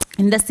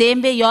 in the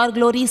same way, your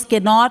glories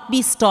cannot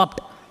be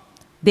stopped.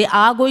 They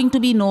are going to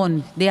be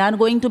known. They are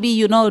going to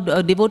be,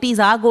 devotees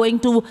are going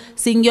to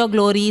sing your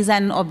glories,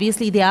 and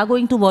obviously they are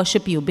going to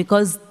worship you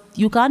because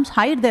you can't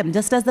hide them,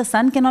 just as the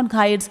sun cannot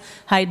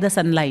hide the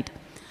sunlight.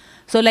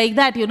 So like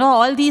that,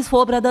 all these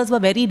 4 brothers were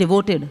very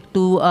devoted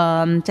to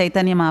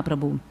Chaitanya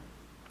Mahaprabhu.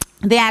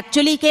 They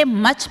actually came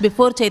much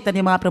before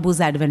Chaitanya Mahaprabhu's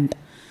advent.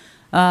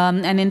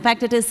 And in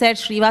fact, it is said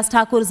Srivas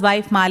Thakur's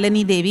wife,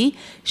 Malini Devi,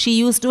 she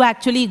used to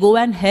actually go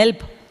and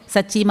help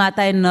Sachi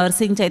Mata in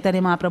nursing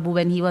Chaitanya Mahaprabhu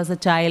when he was a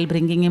child,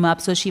 bringing him up.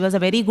 So she was a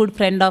very good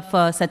friend of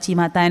Sachi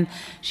Mata, and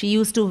she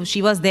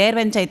was there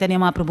when Chaitanya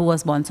Mahaprabhu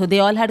was born. So they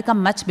all had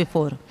come much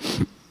before.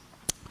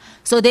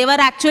 So they were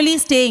actually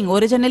staying.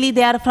 Originally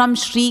they are from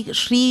Sri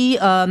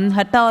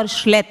Hatta or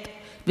Shlet,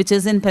 which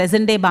is in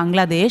present day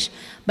Bangladesh.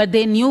 But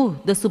they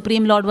knew the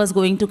Supreme Lord was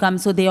going to come,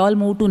 so they all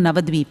moved to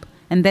Navadvip.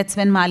 And that's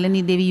when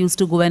Malini Devi used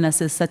to go and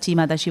assist Sachi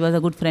Mata. She was a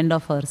good friend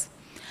of hers.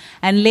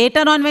 And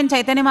later on, when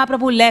Chaitanya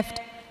Mahaprabhu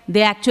left,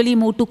 they actually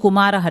moved to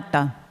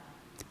Kumarahatta.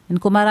 And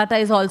Kumarahatta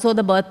is also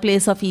the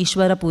birthplace of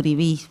Ishwara Puri.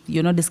 We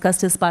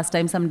discussed his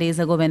pastime some days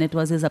ago when it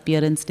was his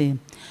appearance day.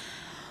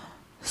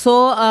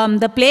 So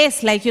the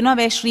place, where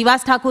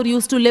Srivas Thakur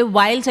used to live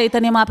while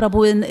Chaitanya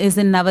Mahaprabhu is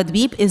in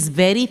Navadvip, is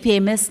very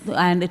famous,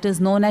 and it is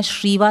known as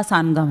Sriva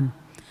Sangam.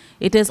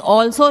 It is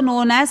also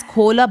known as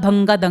Khola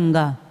Bhanga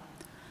Danga.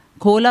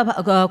 Khola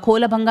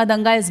Bhanga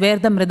Danga is where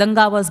the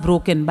Mridanga was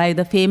broken by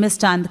the famous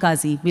Chand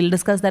Kazi. We'll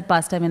discuss that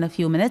pastime in a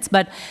few minutes.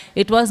 But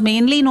it was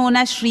mainly known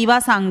as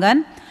Srivas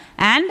Angan,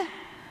 and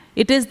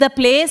it is the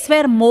place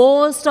where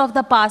most of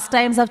the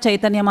pastimes of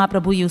Chaitanya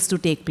Mahaprabhu used to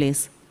take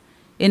place.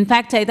 In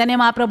fact, Chaitanya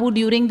Mahaprabhu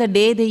during the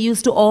day, they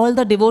used to, all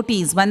the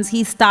devotees, once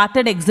he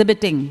started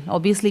exhibiting,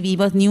 obviously we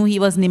knew he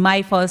was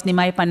Nimai first,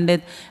 Nimai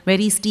Pandit,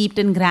 very steeped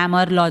in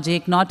grammar,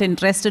 logic, not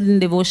interested in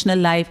devotional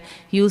life.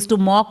 He used to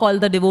mock all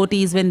the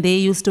devotees when they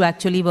used to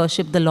actually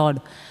worship the Lord.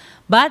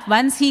 But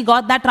once he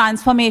got that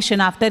transformation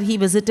after he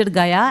visited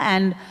Gaya,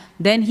 and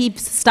then he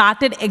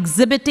started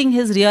exhibiting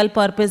his real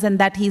purpose and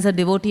that he's a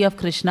devotee of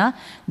Krishna,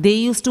 they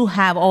used to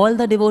have, all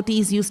the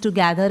devotees used to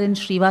gather in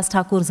Srivas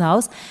Thakur's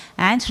house,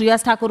 and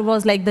Srivas Thakur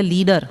was like the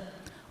leader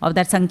of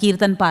that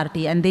Sankirtan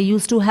party, and they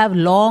used to have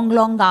long,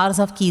 long hours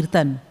of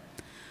Kirtan.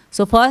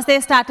 So first they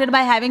started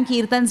by having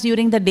Kirtans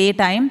during the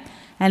daytime,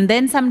 and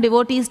then some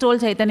devotees told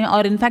Chaitanya,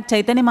 or in fact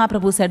Chaitanya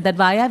Mahaprabhu said that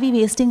why are we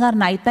wasting our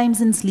night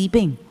times in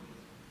sleeping?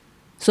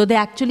 So they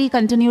actually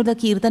continued the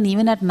Kirtan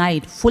even at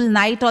night. Full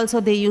night also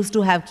they used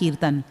to have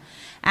Kirtan.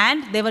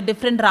 And there were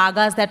different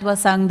ragas that were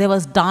sung. There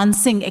was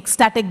dancing,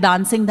 ecstatic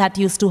dancing that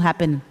used to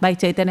happen by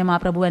Chaitanya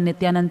Mahaprabhu and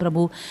Nityanand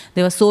Prabhu.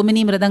 There were so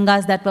many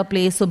mridangas that were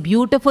played. So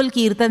beautiful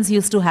Kirtans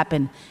used to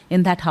happen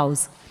in that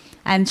house.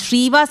 And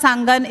Sriva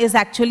Sangan is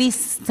actually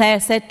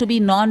said to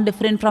be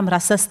non-different from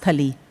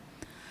Rasasthali.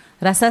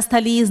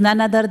 Rasasthali is none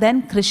other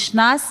than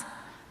Krishna's,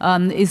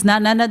 is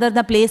none other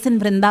the place in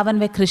Vrindavan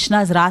where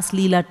Krishna's Ras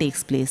Leela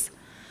takes place.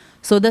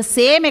 So the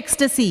same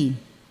ecstasy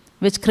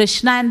which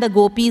Krishna and the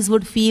gopis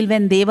would feel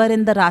when they were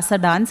in the rasa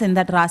dance, in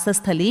that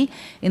rasasthali,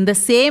 in the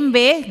same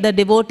way the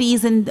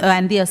devotees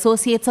and the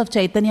associates of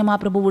Chaitanya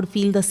Mahaprabhu would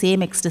feel the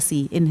same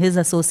ecstasy in his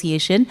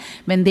association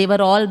when they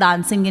were all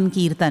dancing in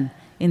Kirtan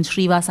in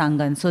Srivas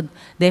Angan. So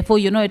therefore,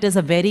 you know, it is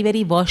a very,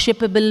 very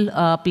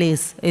worshipable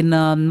place in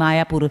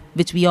Mayapur,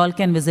 which we all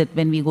can visit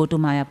when we go to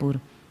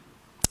Mayapur.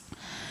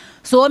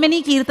 So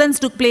many Kirtans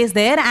took place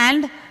there,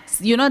 and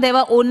you know, there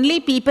were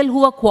only people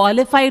who were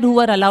qualified who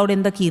were allowed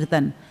in the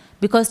Kirtan.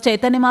 Because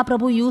Chaitanya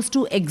Mahaprabhu used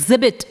to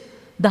exhibit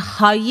the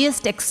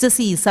highest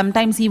ecstasies.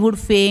 Sometimes he would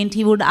faint,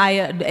 he would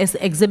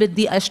exhibit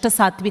the Ashta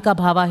Sattvika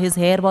Bhava, his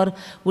hair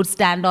would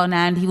stand on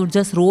end, he would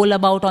just roll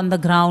about on the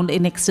ground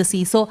in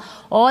ecstasy. So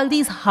all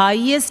these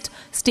highest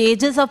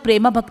stages of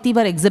Prema Bhakti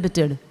were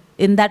exhibited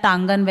in that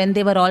Angan when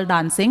they were all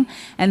dancing.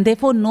 And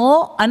therefore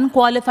no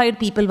unqualified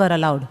people were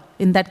allowed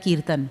in that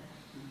Kirtan.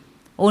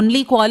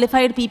 Only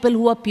qualified people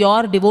who were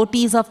pure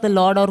devotees of the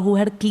Lord or who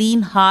had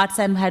clean hearts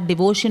and had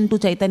devotion to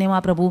Chaitanya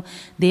Mahaprabhu,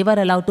 they were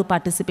allowed to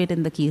participate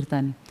in the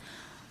Kirtan.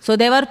 So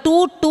there were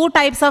two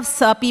types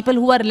of people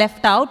who were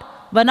left out.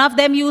 One of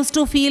them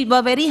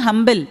were very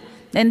humble.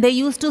 And they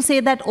used to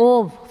say that,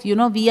 oh, you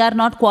know, we are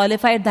not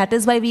qualified. That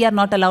is why we are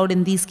not allowed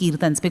in these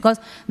Kirtans.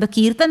 Because the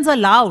Kirtans were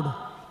loud.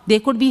 They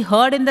could be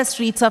heard in the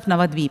streets of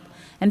Navadvip.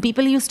 And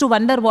people used to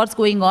wonder what's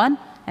going on.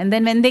 And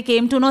then when they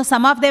came to know,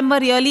 some of them were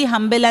really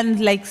humble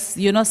and like,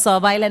 you know,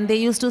 servile. And they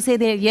used to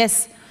say,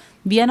 yes,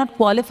 we are not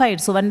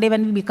qualified. So one day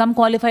when we become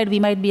qualified, we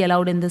might be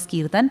allowed in this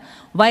Kirtan.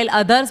 While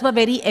others were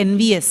very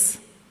envious.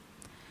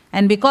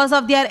 And because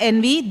of their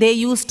envy, they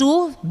used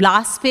to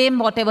blaspheme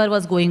whatever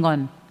was going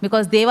on.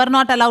 Because they were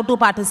not allowed to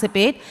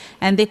participate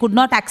and they could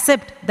not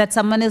accept that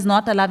someone is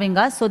not allowing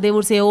us. So they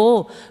would say,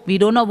 oh, we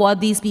don't know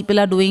what these people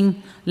are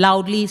doing,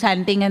 loudly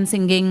chanting and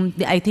singing.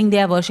 I think they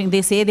are worshipping.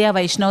 They say they are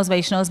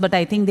Vaishnavas, but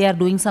I think they are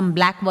doing some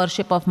black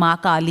worship of Ma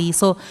Kali.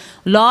 So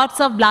lots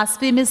of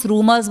blasphemous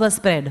rumors were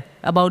spread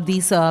about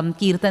these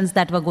Kirtans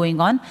that were going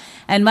on.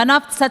 And one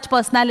of such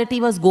personality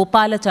was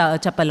Gopala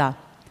Chapala.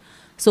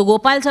 So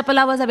Gopal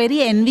Chapala was a very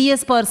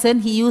envious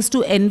person. He used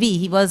to envy.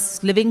 He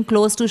was living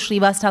close to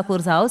Srivas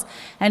Thakur's house,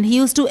 and he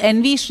used to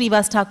envy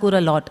Srivas Thakur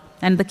a lot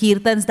and the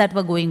Kirtans that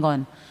were going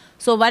on.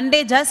 So one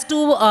day, just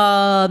to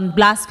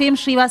blaspheme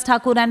Srivas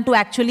Thakur and to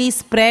actually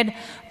spread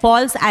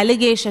false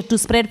allegations, to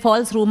spread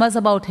false rumors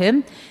about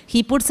him,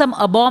 he put some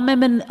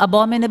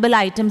abominable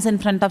items in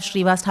front of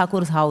Srivas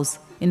Thakur's house,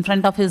 in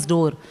front of his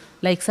door,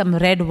 like some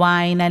red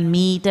wine and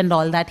meat and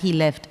all that he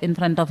left in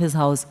front of his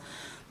house.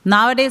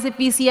 Nowadays, if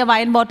we see a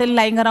wine bottle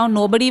lying around,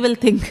 nobody will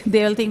think,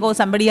 they will think, oh,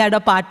 somebody had a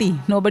party.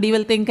 Nobody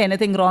will think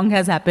anything wrong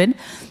has happened.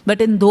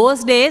 But in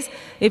those days,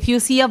 if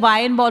you see a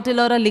wine bottle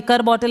or a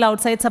liquor bottle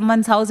outside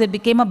someone's house, it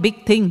became a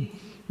big thing.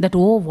 That,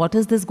 oh, what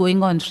is this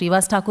going on?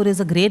 Srivas Thakur is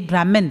a great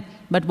Brahmin,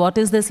 but what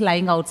is this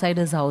lying outside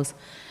his house?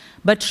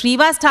 But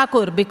Srivas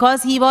Thakur,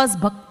 because he was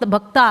Bhakta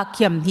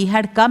Akhyam, he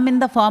had come in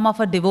the form of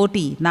a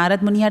devotee.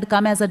 Narad Muni had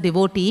come as a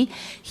devotee.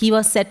 He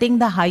was setting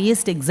the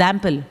highest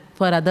example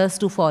for others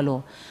to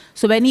follow.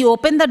 So when he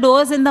opened the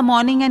doors in the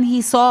morning and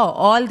he saw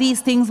all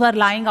these things were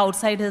lying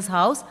outside his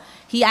house,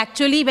 he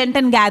actually went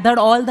and gathered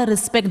all the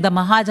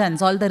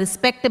Mahajans, all the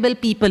respectable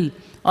people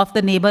of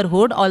the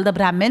neighborhood, all the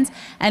Brahmins,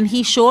 and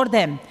he showed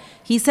them.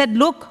 He said,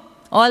 look,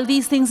 all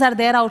these things are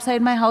there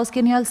outside my house.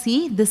 Can you all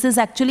see? This is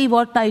actually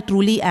what I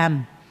truly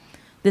am.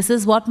 This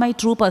is what my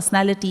true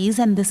personality is,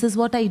 and this is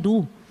what I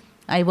do.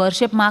 I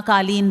worship Ma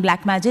Kali in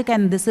black magic,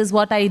 and this is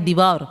what I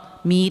devour,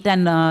 meat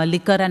and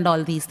liquor and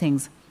all these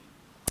things.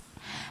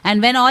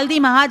 And when all the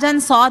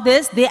Mahajans saw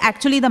this, they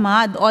actually,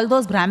 all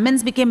those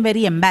Brahmins became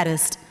very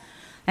embarrassed.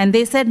 And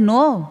they said,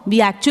 no,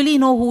 we actually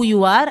know who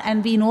you are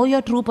and we know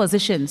your true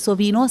position. So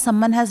we know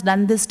someone has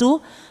done this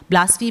to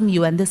blaspheme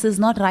you, and this is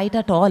not right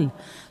at all.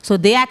 So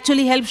they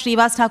actually helped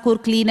Srivas Thakur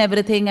clean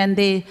everything, and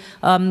they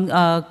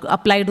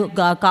applied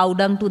cow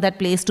dung to that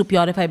place to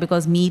purify,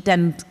 because meat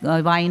and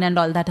wine and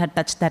all that had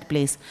touched that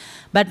place.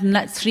 But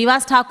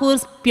Srivas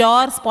Thakur's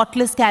pure,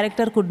 spotless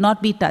character could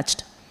not be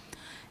touched.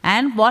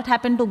 And what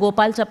happened to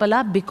Gopal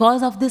Chapala?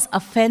 Because of this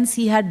offense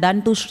he had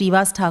done to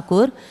Srivas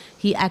Thakur,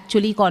 he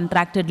actually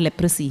contracted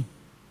leprosy.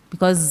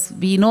 Because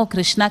we know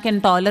Krishna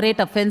can tolerate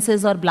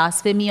offenses or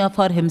blasphemy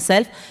for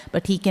himself,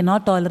 but he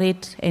cannot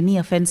tolerate any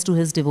offense to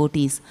his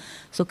devotees.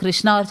 So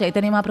Krishna or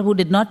Chaitanya Mahaprabhu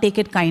did not take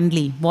it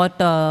kindly, what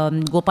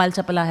Gopal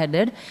Chapala had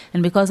did,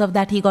 and because of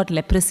that he got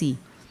leprosy.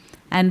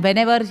 And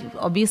whenever,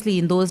 obviously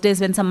in those days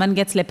when someone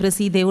gets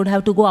leprosy, they would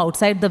have to go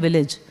outside the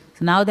village.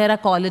 So now there are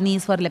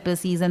colonies for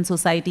leprosies and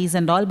societies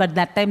and all, but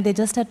that time they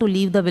just had to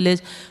leave the village.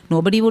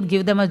 Nobody would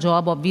give them a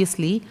job,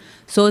 obviously.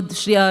 So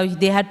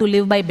they had to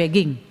live by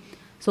begging.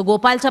 So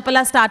Gopal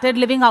Chapala started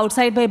living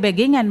outside by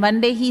begging, and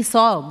one day he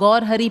saw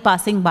Gaur Hari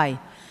passing by.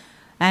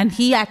 And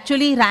he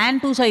actually ran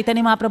to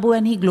Chaitanya Mahaprabhu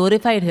and he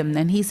glorified him.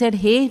 And he said,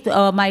 hey,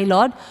 my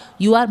Lord,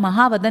 you are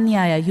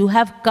Mahavadanyaya. You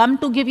have come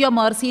to give your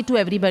mercy to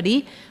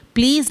everybody.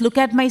 Please look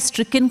at my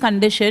stricken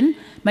condition,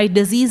 my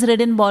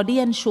disease-ridden body,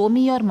 and show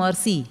me your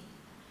mercy.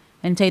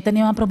 And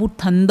Chaitanya Mahaprabhu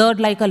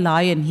thundered like a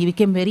lion. He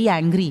became very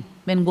angry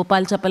when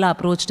Gopal Chapala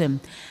approached him.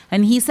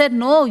 And he said,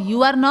 no,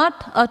 you are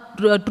not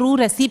a true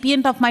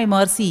recipient of my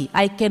mercy.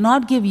 I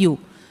cannot give you,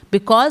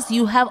 because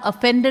you have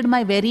offended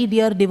my very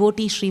dear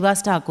devotee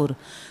Srivas Thakur.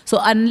 So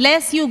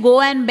unless you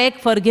go and beg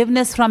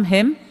forgiveness from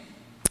him,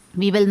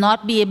 I will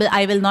not be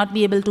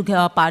able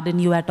to pardon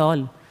you at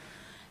all.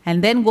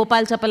 And then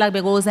Gopal Chapala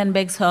goes and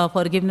begs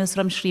forgiveness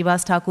from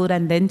Srivas Thakur,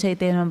 and then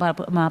Chaitanya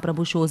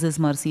Mahaprabhu shows his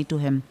mercy to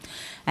him.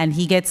 And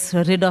he gets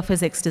rid of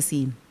his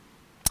ecstasy.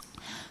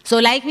 So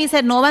like we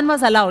said, no one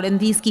was allowed in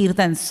these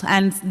kirtans.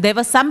 And there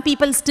were some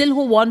people still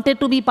who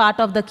wanted to be part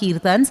of the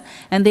kirtans,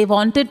 and they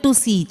wanted to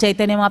see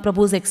Chaitanya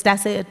Mahaprabhu's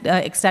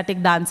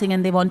ecstatic dancing,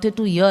 and they wanted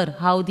to hear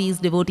how these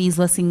devotees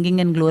were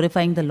singing and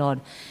glorifying the Lord.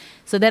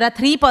 So there are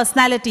three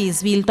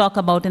personalities we'll talk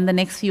about in the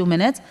next few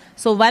minutes.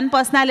 So one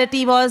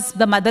personality was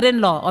the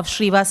mother-in-law of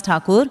Srivas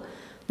Thakur.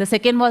 The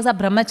second was a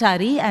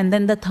brahmachari, and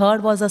then the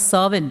third was a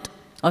servant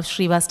of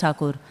Srivas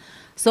Thakur.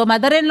 So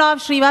mother-in-law of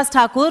Srivas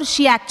Thakur,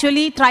 she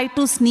actually tried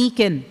to sneak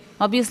in.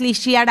 Obviously,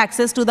 she had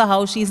access to the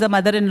house. She's the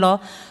mother-in-law.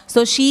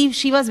 So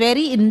she was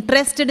very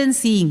interested in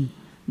seeing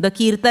the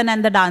kirtan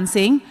and the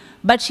dancing,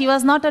 but she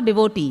was not a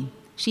devotee.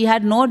 She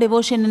had no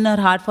devotion in her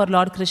heart for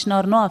Lord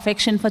Krishna or no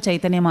affection for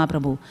Chaitanya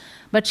Mahaprabhu.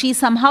 But she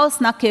somehow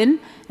snuck in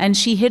and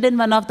she hid in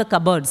one of the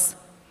cupboards.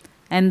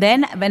 And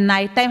then when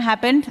night time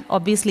happened,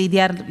 obviously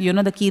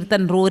the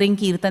kirtan, roaring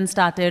kirtan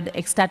started,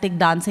 ecstatic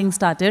dancing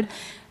started,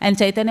 and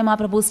Chaitanya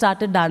Mahaprabhu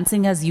started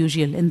dancing as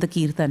usual in the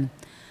kirtan.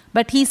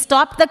 But he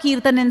stopped the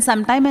kirtan in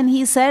some time and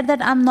he said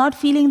that I'm not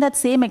feeling that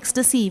same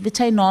ecstasy which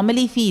I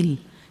normally feel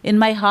in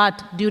my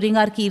heart during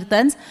our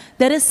kirtans.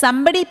 There is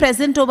somebody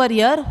present over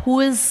here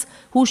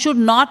who should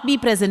not be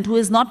present, who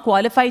is not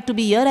qualified to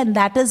be here, and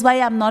that is why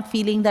I'm not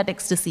feeling that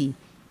ecstasy.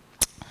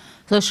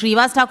 So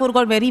Srivas Thakur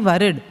got very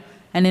worried.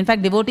 And in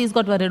fact, devotees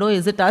got worried, oh,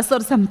 is it us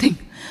or something?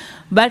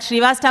 But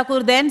Srivas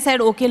Thakur then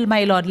said, okay,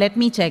 my lord, let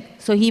me check.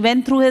 So he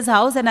went through his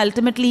house and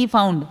ultimately he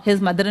found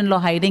his mother-in-law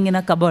hiding in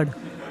a cupboard.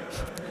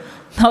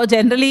 Now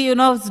generally,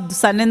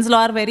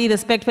 son-in-law are very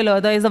respectful.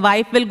 Otherwise, the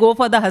wife will go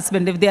for the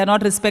husband if they are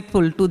not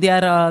respectful to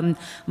their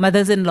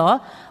mothers-in-law.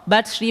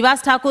 But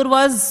Srivas Thakur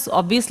was,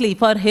 obviously,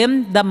 for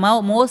him, the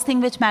most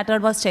thing which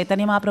mattered was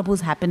Chaitanya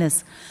Mahaprabhu's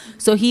happiness.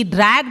 So he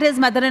dragged his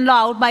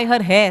mother-in-law out by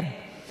her hair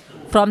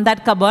from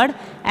that cupboard,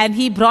 and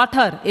he brought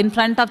her in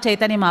front of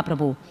Chaitanya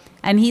Mahaprabhu.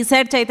 And he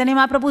said, Chaitanya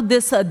Mahaprabhu,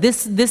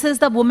 this is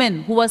the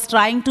woman who was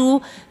trying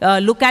to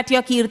look at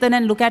your kirtan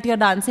and look at your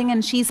dancing,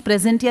 and she's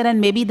present here, and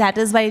maybe that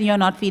is why you're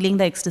not feeling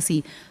the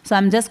ecstasy. So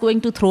I'm just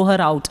going to throw her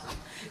out.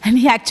 And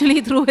he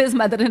actually threw his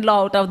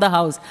mother-in-law out of the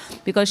house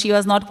because she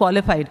was not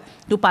qualified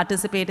to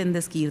participate in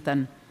this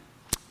kirtan.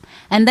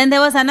 And then there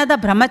was another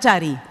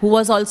brahmachari who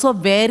was also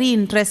very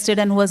interested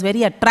and who was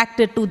very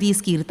attracted to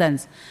these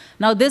kirtans.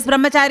 Now this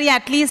brahmachari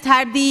at least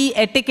had the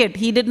etiquette.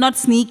 He did not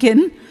sneak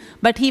in,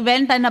 but he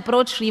went and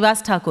approached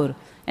Srivas Thakur.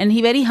 And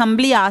he very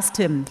humbly asked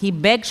him, he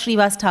begged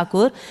Srivas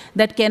Thakur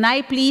that, can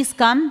I please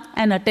come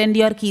and attend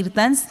your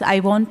kirtans? I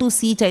want to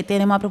see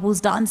Chaitanya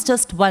Mahaprabhu's dance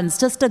just once,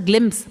 just a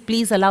glimpse.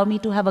 Please allow me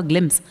to have a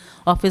glimpse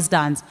of his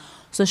dance.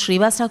 So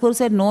Srivas Thakur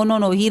said,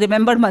 no. He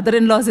remembered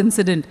mother-in-law's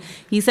incident.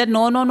 He said,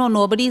 no,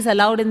 nobody is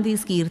allowed in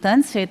these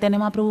kirtans. Chaitanya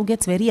Mahaprabhu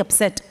gets very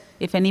upset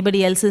if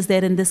anybody else is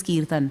there in this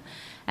kirtan.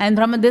 And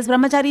this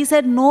brahmachari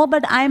said, no,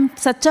 but I'm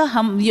such a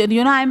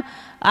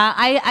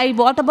I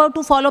what about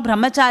to follow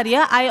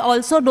brahmacharya? I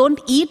also don't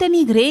eat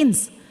any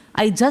grains.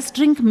 I just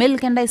drink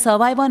milk and I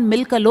survive on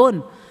milk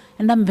alone.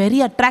 and I'm very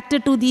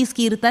attracted to these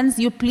kirtans.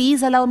 You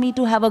please allow me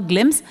to have a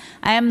glimpse.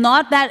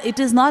 It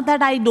is not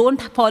that I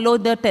don't follow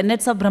the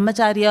tenets of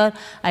brahmacharya.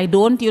 I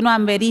don't,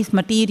 I'm very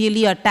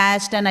materially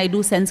attached and I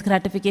do sense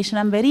gratification.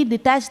 I'm very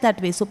detached that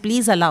way, so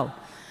please allow.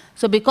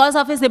 So because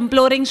of his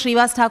imploring,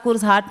 Srivas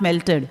Thakur's heart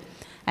melted.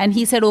 And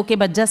he said, okay,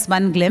 but just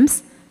one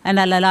glimpse and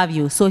I'll allow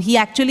you. So he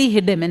actually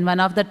hid him in one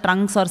of the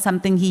trunks or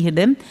something, he hid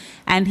him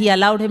and he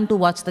allowed him to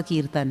watch the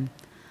kirtan.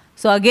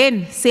 So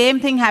again, same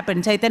thing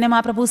happened. Chaitanya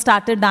Mahaprabhu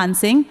started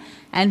dancing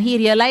and he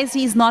realized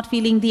he's not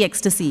feeling the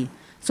ecstasy.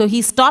 So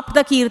he stopped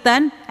the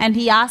kirtan and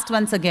he asked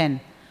once again.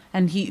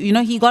 And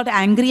he got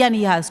angry and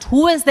he asked,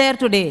 who is there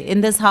today in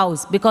this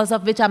house because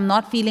of which I'm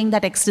not feeling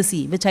that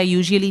ecstasy, which I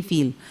usually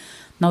feel?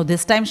 Now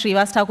this time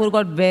Srivas Thakur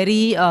got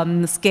very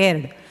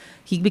scared.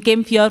 He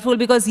became fearful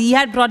because he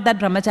had brought that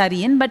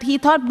brahmachari in, but he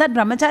thought that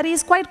brahmachari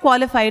is quite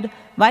qualified.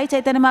 Why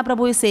Chaitanya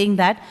Mahaprabhu is saying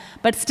that?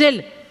 But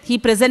still, he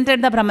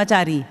presented the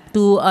brahmachari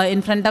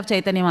in front of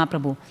Chaitanya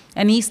Mahaprabhu.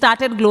 And he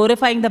started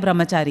glorifying the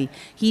brahmachari.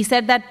 He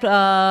said that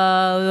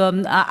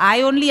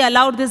I only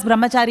allowed this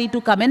brahmachari to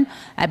come in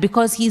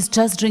because he's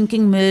just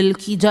drinking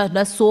milk. He just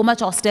does so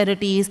much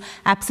austerities,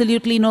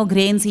 absolutely no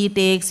grains he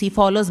takes. He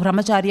follows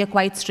brahmacharya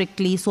quite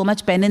strictly, so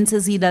much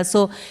penances he does.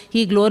 So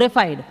he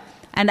glorified.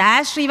 And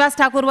as Srivas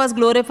Thakur was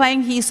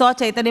glorifying, he saw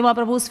Chaitanya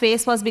Mahaprabhu's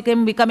face was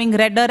becoming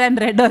redder and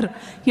redder.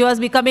 He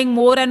was becoming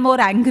more and more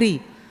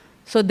angry.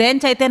 So then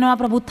Chaitanya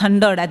Mahaprabhu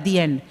thundered at the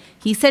end.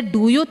 He said,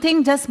 do you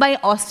think just by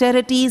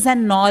austerities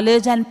and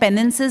knowledge and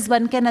penances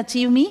one can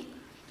achieve me?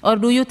 Or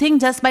do you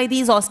think just by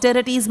these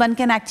austerities one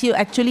can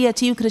actually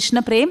achieve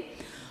Krishna Prem?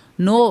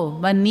 No,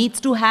 one needs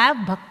to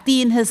have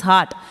bhakti in his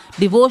heart,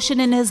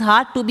 devotion in his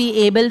heart to be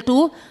able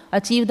to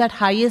achieve that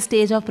highest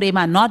stage of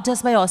prema, not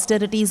just by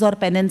austerities or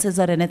penances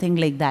or anything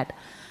like that.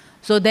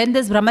 So then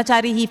this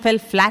brahmachari, he fell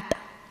flat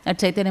at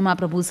Chaitanya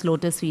Mahaprabhu's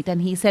lotus feet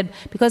and he said,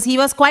 because he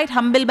was quite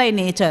humble by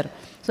nature,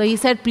 so he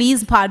said,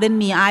 please pardon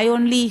me, I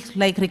only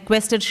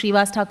requested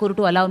Srivas Thakur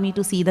to allow me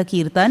to see the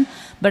kirtan,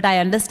 but I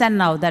understand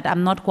now that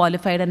I'm not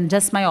qualified and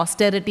just my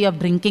austerity of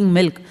drinking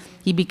milk.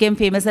 He became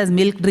famous as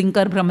milk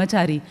drinker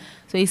brahmachari.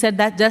 So he said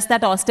that just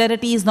that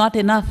austerity is not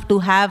enough to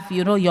have,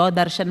 your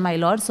darshan, my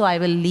lord, so I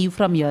will leave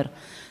from here.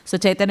 So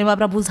Chaitanya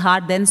Mahaprabhu's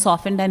heart then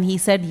softened and he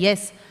said,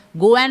 yes,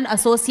 go and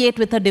associate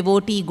with a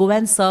devotee, go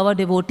and serve a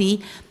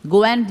devotee,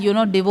 go and,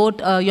 devote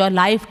your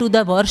life to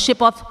the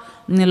worship of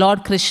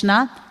Lord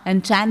Krishna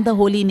and chant the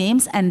holy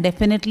names and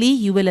definitely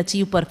you will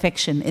achieve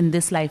perfection in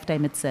this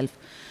lifetime itself.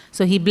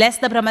 So he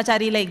blessed the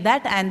brahmachari like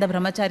that and the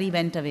brahmachari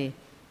went away.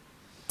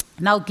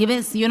 Now,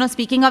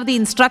 speaking of the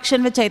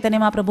instruction which Chaitanya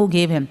Mahaprabhu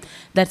gave him,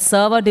 that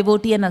serve a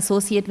devotee and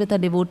associate with a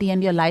devotee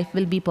and your life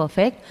will be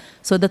perfect.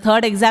 So the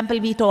third example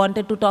we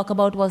wanted to talk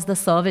about was the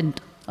servant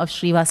of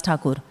Srivas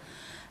Thakur.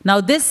 Now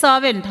this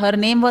servant, her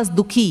name was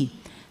Dukhi.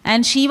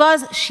 And she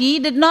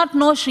did not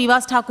know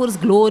Srivas Thakur's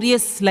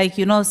glorious,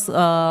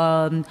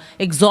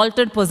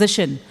 exalted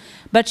position.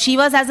 But she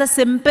was as a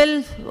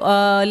simple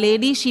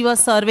lady, she was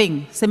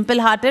serving,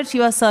 simple-hearted, she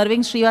was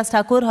serving Srivas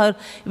Thakur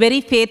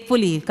very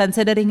faithfully,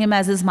 considering him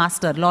as his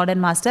master, Lord and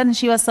Master, and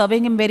she was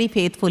serving him very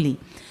faithfully.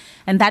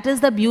 And that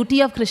is the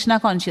beauty of Krishna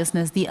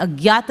consciousness, the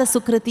agyata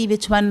sukriti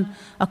which one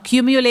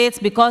accumulates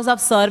because of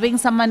serving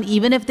someone,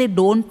 even if they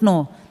don't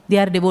know they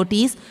are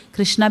devotees.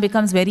 Krishna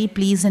becomes very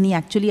pleased and he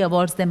actually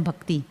awards them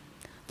bhakti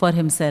for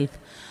himself.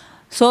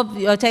 So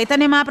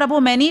Chaitanya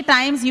Mahaprabhu many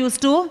times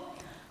used to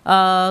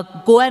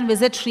go and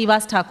visit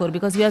Srivas Thakur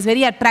because he was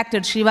very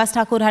attracted. Srivas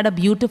Thakur had a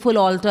beautiful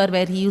altar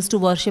where he used to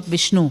worship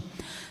Vishnu.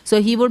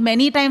 So he would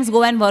many times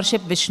go and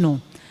worship Vishnu.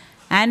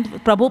 And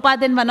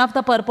Prabhupada in one of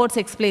the purports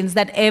explains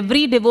that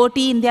every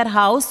devotee in their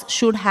house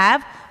should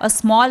have a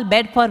small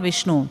bed for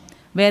Vishnu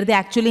where they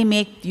actually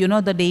make,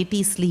 the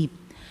deity sleep.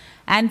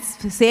 And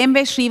same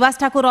way Srivas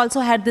Thakur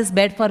also had this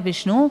bed for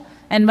Vishnu.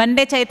 And one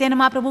day Chaitanya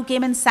Mahaprabhu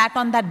came and sat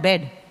on that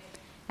bed.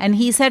 And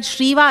he said,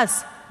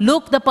 Srivas,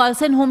 look, the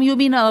person whom you've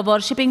been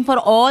worshipping for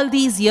all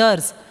these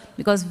years,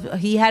 because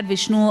he had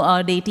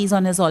Vishnu deities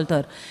on his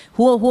altar,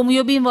 whom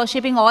you've been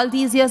worshipping all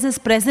these years is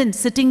present,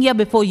 sitting here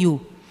before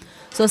you.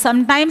 So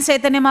sometimes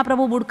Chaitanya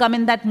Mahaprabhu would come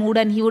in that mood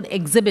and he would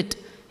exhibit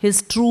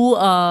his true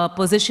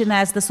position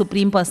as the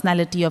Supreme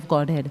Personality of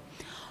Godhead.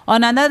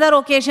 On another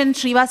occasion,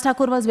 Srivas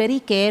Thakur was very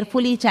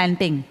carefully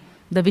chanting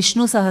the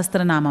Vishnu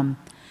Sahasranamam.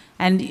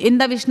 And in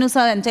the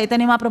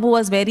Chaitanya Mahaprabhu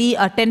was very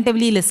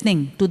attentively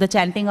listening to the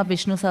chanting of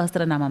Vishnu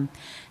Sahasranamam.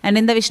 And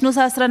in the Vishnu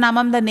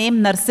Sahasranamam, the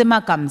name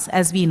Narsimha comes,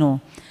 as we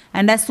know.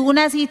 And as soon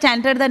as he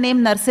chanted the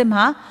name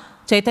Narsimha,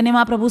 Chaitanya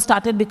Mahaprabhu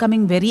started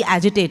becoming very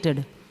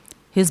agitated.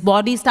 His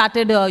body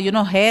started,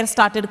 hair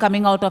started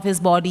coming out of his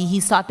body. He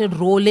started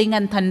rolling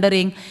and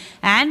thundering.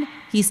 And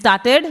he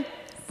started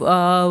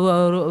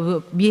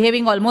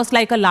behaving almost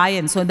like a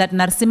lion. So that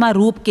Narsimha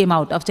Roop came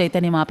out of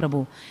Chaitanya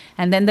Mahaprabhu.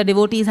 And then the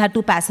devotees had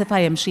to pacify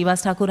him.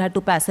 Srivas Thakur had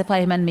to pacify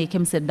him and make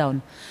him sit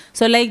down.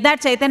 So like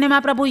that, Chaitanya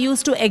Mahaprabhu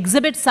used to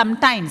exhibit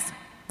sometimes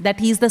that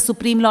he is the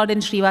Supreme Lord in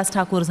Srivas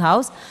Thakur's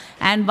house.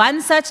 And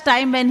one such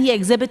time when he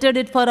exhibited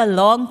it for a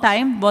long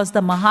time was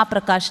the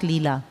Mahaprakash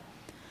Leela.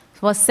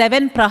 It was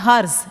 7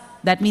 prahars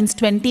That means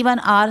 21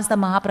 hours the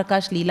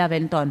Mahaprakash Leela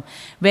went on,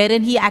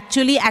 wherein he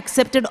actually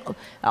accepted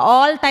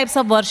all types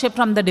of worship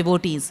from the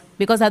devotees.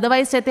 Because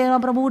otherwise Chaitanya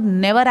Mahaprabhu would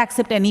never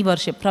accept any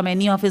worship from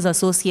any of his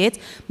associates,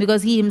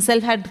 because he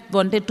himself had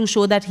wanted to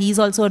show that he is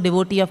also a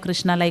devotee of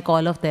Krishna like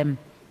all of them.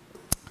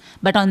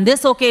 But on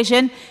this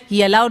occasion,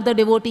 he allowed the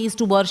devotees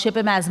to worship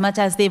him as much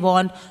as they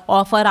want,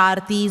 offer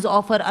aartis,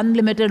 offer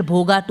unlimited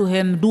bhoga to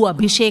him, do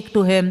abhishek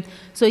to him.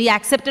 So he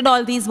accepted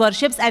all these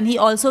worships, and he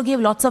also gave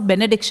lots of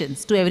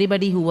benedictions to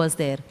everybody who was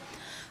there.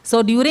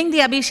 So during the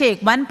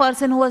abhishek, one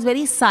person who was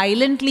very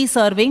silently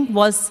serving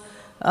was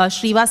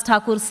Srivas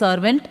Thakur's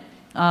servant,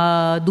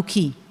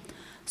 Dukhi.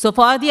 So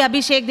for the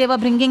abhishek, they were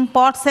bringing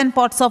pots and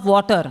pots of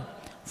water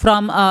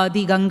from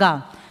the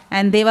Ganga.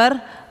 And they were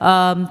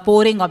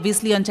pouring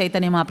obviously on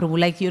Chaitanya Mahaprabhu.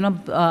 Like,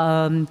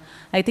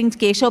 I think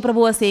Keshav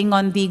Prabhu was saying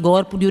on the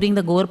during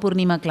the Gaur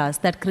Purnima class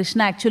that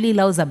Krishna actually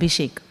loves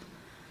Abhishek.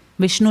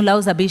 Vishnu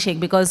loves Abhishek,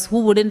 because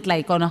who wouldn't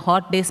like on a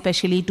hot day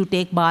especially to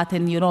take bath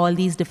and all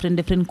these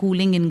different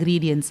cooling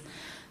ingredients.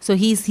 So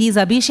he's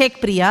Abhishek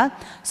Priya.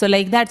 So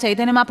like that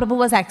Chaitanya Mahaprabhu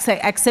was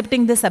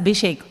accepting this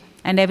Abhishek.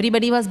 And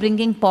everybody was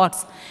bringing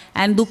pots.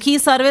 And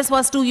Dukhi's service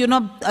was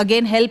to,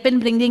 again help in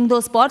bringing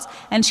those pots.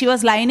 And she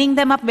was lining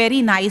them up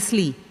very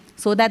nicely,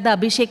 so that the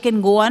Abhishek can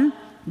go on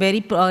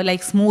very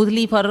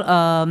smoothly for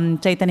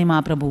Chaitanya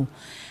Mahaprabhu.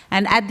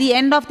 And at the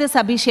end of this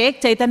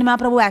Abhishek, Chaitanya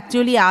Mahaprabhu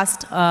actually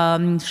asked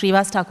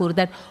Srivas Thakur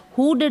that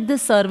who did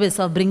this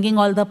service of bringing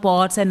all the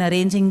pots and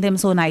arranging them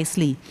so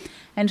nicely.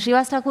 And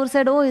Srivas Thakur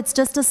said, oh, it's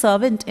just a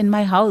servant in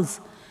my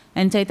house.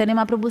 And Chaitanya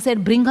Mahaprabhu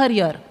said, bring her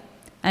here.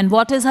 And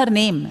what is her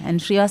name? And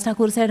Srivas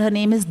Thakur said her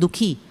name is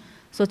Dukhi.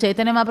 So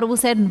Chaitanya Mahaprabhu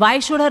said, why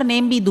should her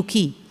name be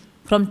Dukhi?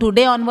 From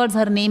today onwards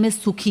her name is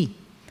Sukhi.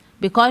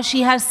 Because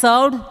she has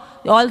served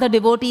all the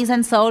devotees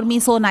and served me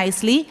so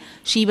nicely,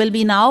 she will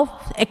be now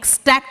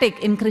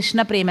ecstatic in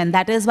Krishna Prema. And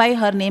that is why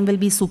her name will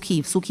be Sukhi.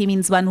 Sukhi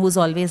means one who is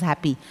always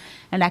happy.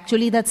 And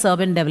actually that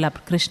servant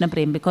developed Krishna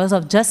Prema because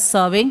of just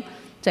serving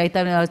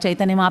Chaitanya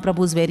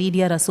Mahaprabhu's very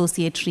dear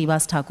associate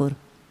Srivas Thakur.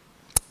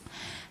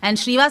 And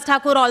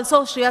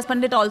Srivas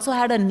Pandit also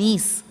had a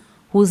niece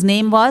whose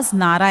name was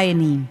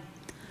Narayani.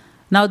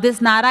 Now this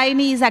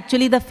Narayani is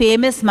actually the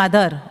famous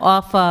mother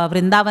of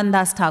Vrindavan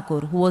Das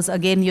Thakur, who was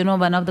again,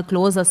 one of the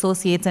close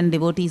associates and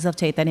devotees of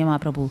Chaitanya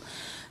Mahaprabhu.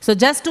 So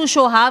just to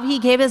show how he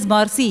gave his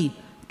mercy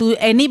to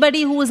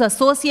anybody who is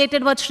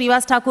associated with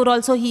Srivas Thakur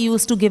also, he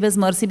used to give his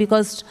mercy,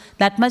 because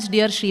that much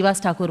dear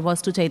Srivas Thakur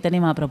was to Chaitanya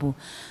Mahaprabhu.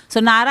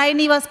 So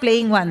Narayani was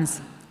playing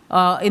once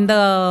in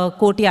the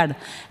courtyard.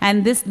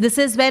 And this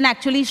is when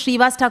actually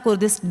Srivas Thakur,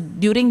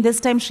 during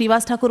this time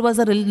Srivas Thakur was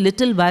a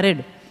little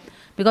worried.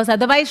 Because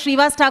otherwise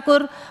Srivas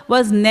Thakur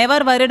was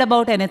never worried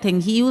about anything.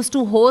 He used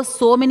to host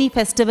so many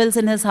festivals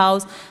in his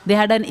house. They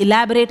had an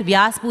elaborate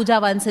Vyas Puja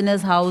once in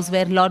his house,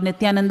 where Lord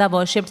Nityananda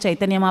worshipped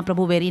Chaitanya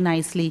Mahaprabhu very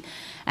nicely.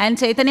 And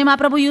Chaitanya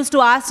Mahaprabhu used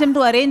to ask him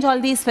to arrange all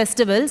these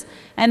festivals.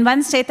 And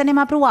once Chaitanya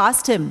Mahaprabhu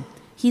asked him,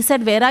 he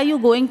said, where are you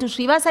going to?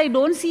 Srivas, I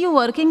don't see you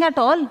working at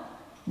all.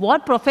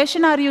 What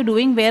profession are you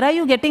doing? Where are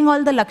you getting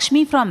all the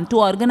Lakshmi from to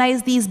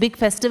organize these big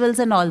festivals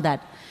and all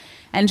that?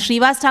 And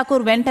Srivas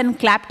Thakur went and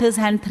clapped his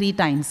hand 3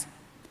 times.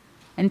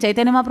 And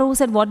Chaitanya Mahaprabhu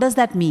said, what does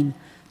that mean?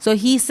 So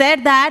he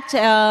said that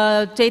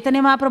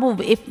Chaitanya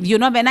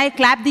Mahaprabhu, when I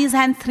clap these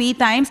hands 3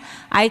 times,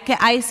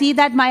 I see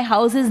that my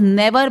house is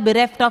never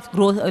bereft of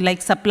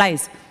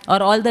supplies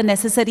or all the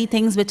necessary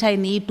things which I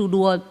need to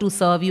do to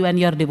serve you and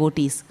your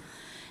devotees.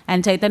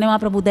 And Chaitanya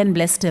Mahaprabhu then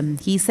blessed him.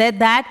 He said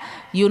that,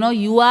 your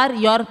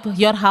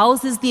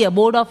house is the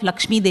abode of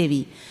Lakshmi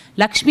Devi.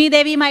 Lakshmi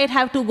Devi might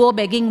have to go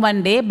begging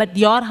one day, but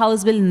your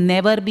house will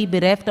never be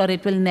bereft, or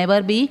it will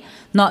never be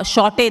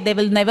shortage. There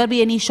will never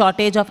be any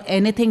shortage of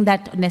anything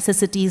that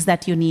necessities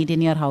that you need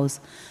in your house.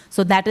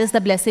 So that is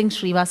the blessing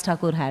Srivas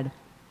Thakur had.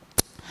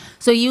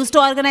 So he used to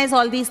organize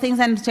all these things,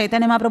 and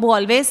Chaitanya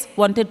Mahaprabhu always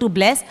wanted to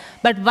bless.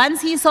 But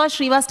once he saw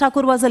Srivas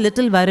Thakur was a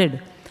little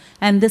worried.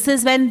 And this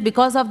is when,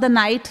 because of the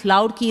night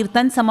loud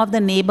kirtan, some of the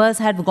neighbors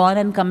had gone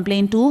and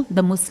complained to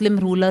the Muslim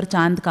ruler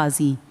Chand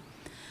Qazi.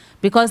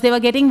 Because they were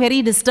getting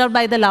very disturbed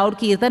by the loud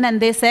kirtan, and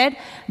they said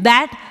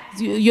that,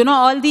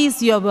 all these,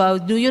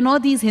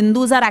 these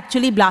Hindus are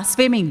actually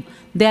blaspheming.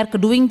 They are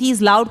doing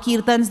these loud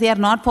kirtans, they are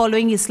not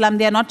following Islam,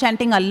 they are not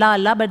chanting Allah,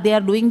 Allah, but they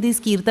are doing these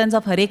kirtans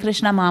of Hare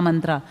Krishna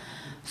Mahamantra.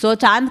 So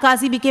Chand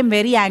Qazi became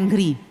very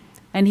angry.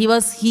 And he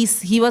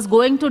was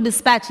going to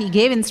dispatch, he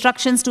gave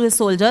instructions to his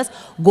soldiers,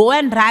 go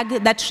and drag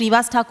that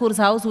Srivas Thakur's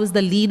house, who is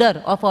the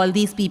leader of all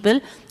these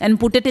people, and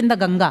put it in the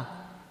Ganga.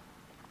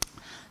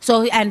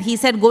 So, and he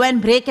said, go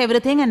and break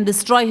everything and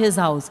destroy his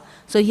house.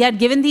 So he had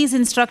given these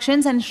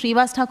instructions, and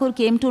Srivas Thakur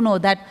came to know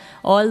that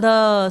all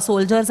the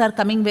soldiers are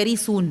coming very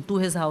soon to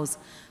his house.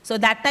 So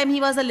that time he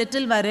was a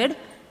little worried.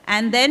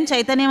 And then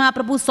Chaitanya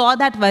Mahaprabhu saw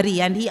that worry,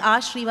 and he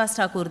asked Srivas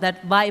Thakur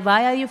that,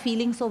 why are you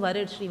feeling so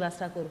worried, Srivas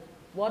Thakur?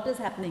 What is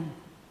happening?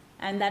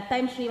 And that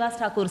time Srivas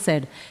Thakur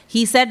said,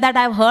 he said that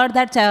I've heard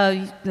that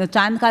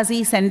Chand Kazi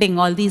is sending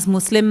all these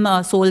Muslim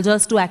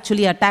soldiers to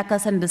actually attack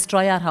us and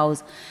destroy our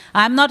house.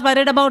 I'm not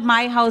worried about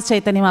my house,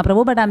 Chaitanya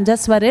Mahaprabhu, but I'm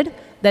just worried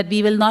that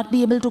we will not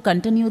be able to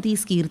continue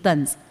these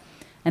kirtans.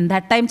 And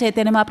that time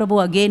Chaitanya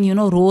Mahaprabhu again,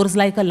 roars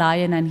like a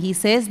lion, and he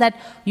says that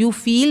you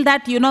feel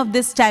that,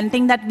 this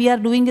chanting that we are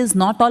doing is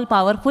not all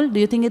powerful. Do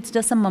you think it's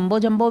just some mumbo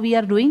jumbo we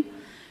are doing?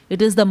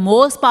 It is the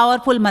most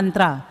powerful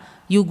mantra.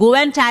 You go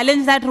and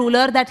challenge that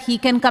ruler that he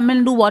can come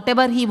and do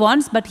whatever he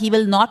wants, but he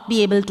will not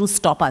be able to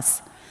stop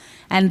us.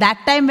 And that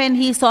time when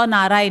he saw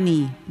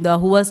Narayani,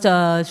 who was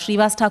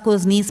Srivas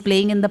Thakur's niece,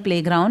 playing in the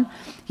playground,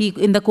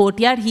 in the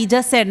courtyard, he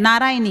just said,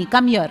 Narayani,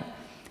 come here.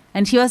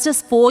 And she was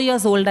just 4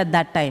 years old at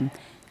that time.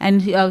 And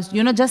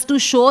just to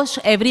show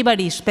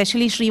everybody,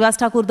 especially Srivas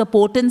Thakur, the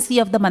potency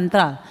of the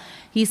mantra,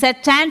 he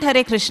said, chant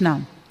Hare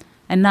Krishna.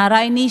 And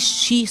Narayani,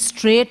 she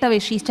straight away,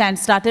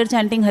 started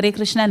chanting Hare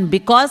Krishna, and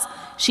because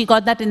she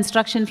got that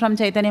instruction from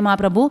Chaitanya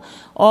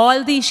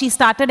Mahaprabhu, she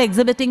started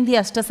exhibiting the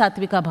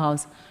Ashtasattvika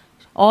bhavs.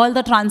 All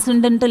the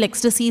transcendental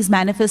ecstasies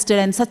manifested,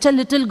 and such a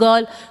little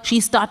girl, she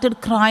started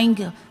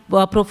crying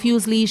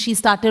profusely, she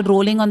started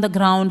rolling on the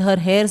ground, her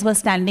hairs were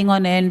standing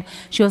on end,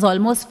 she was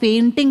almost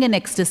fainting in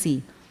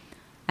ecstasy.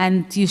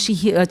 And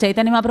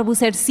Chaitanya Mahaprabhu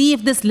said, see,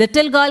 if this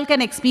little girl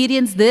can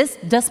experience this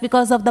just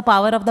because of the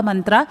power of the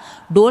mantra,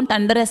 don't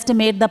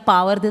underestimate the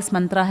power this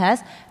mantra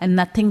has, and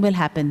nothing will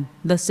happen.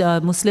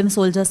 The Muslim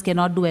soldiers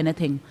cannot do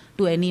anything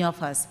to any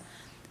of us.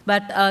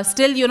 But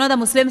still, the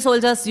Muslim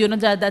soldiers,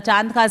 the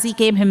Chand Kazi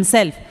came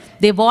himself.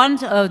 They warned,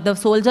 the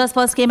soldiers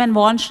first came and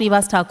warned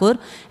Srivas Thakur,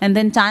 and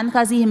then Chand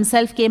Kazi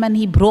himself came and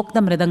he broke the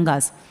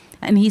mridangas.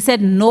 And he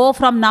said, no,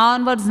 from now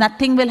onwards,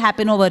 nothing will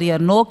happen over here.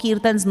 No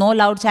kirtans, no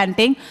loud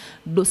chanting.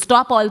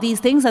 Stop all these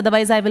things,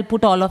 otherwise I will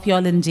put all of you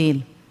all in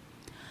jail.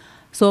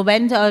 So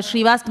when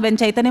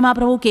Chaitanya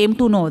Mahaprabhu came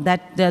to know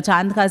that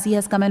Chand Kazi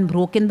has come and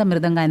broken the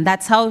mridanga, and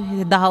that's how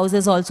the house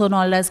is also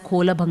known as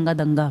Khola Bhanga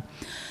Danga.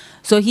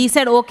 So he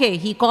said, okay,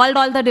 he called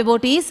all the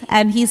devotees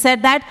and he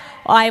said that,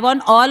 I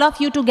want all of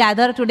you to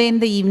gather today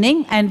in the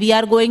evening, and we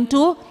are going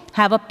to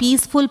have a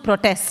peaceful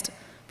protest.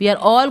 We are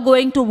all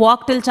going to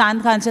walk till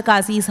Chand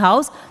Kazi's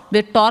house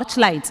with torch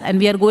lights, and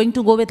we are going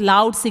to go with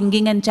loud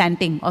singing and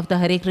chanting of the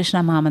Hare Krishna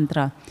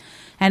Mahamantra.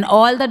 And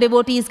all the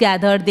devotees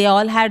gathered. They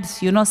all had,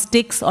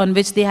 sticks on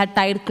which they had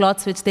tied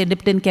cloths which they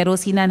dipped in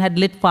kerosene and had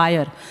lit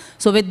fire.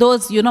 So with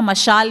those,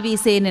 mashal we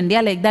say in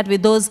India, like that,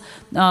 with those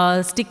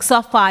sticks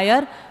of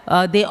fire,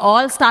 they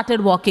all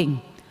started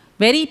walking.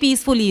 Very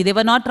peacefully. They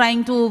were not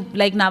trying to,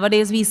 like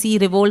nowadays we see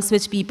revolts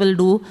which people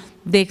do.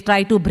 They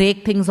try to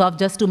break things off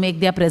just to make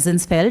their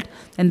presence felt.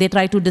 And they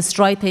try to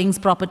destroy things,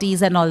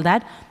 properties and all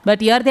that. But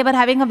here they were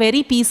having a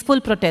very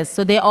peaceful protest.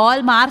 So they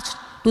all marched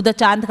to the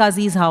Chand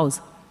Kazi's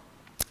house.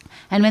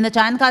 And when the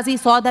Chand Kazi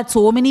saw that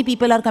so many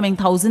people are coming,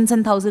 thousands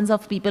and thousands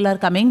of people are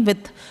coming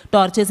with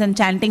torches and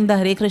chanting the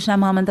Hare Krishna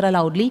Mahamantra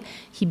loudly,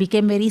 he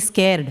became very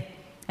scared.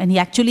 And he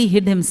actually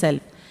hid himself.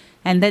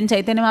 And then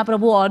Chaitanya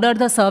Mahaprabhu ordered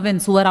the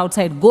servants who were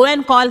outside, go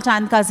and call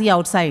Chand Kazi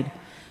outside.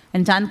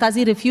 And Chand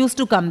Kazi refused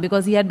to come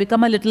because he had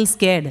become a little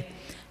scared.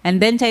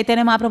 And then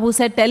Chaitanya Mahaprabhu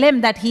said, tell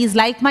him that he is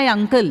like my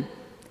uncle.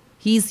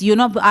 He's,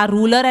 our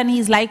ruler, and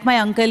he's like my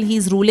uncle.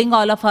 He's ruling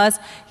all of us.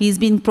 He's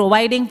been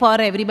providing for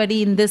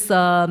everybody in this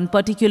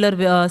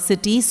particular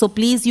city. So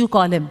please, you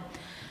call him.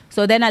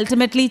 So then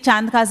ultimately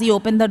Chand Kazi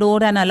opened the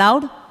door and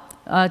allowed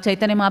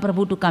Chaitanya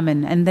Mahaprabhu to come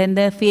in. And then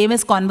the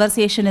famous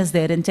conversation is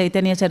there in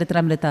Chaitanya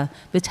Charitamrita,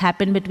 which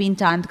happened between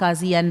Chand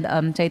Kazi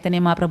and Chaitanya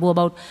Mahaprabhu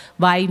about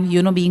why,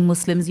 being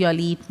Muslims, you all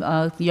eat,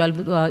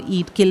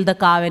 kill the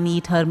cow and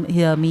eat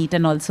her meat,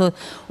 and also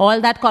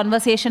all that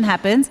conversation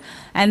happens.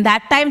 And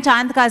that time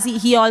Chand Kazi,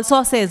 he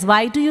also says,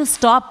 why do you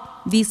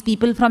stop these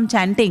people from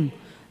chanting?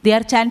 They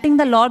are chanting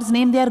the Lord's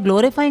name, they are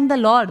glorifying the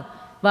Lord.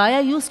 Why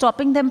are you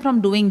stopping them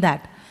from doing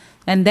that?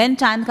 And then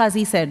Chand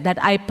Kazi said that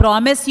I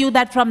promise you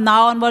that from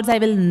now onwards I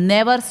will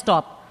never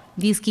stop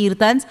these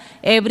kirtans.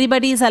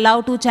 Everybody is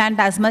allowed to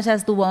chant as much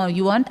as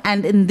you want,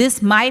 and in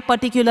this my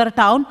particular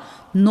town,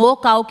 no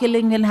cow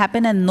killing will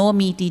happen and no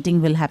meat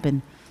eating will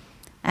happen.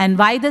 And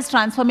why this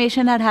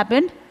transformation had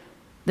happened?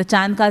 The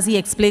Chand Kazi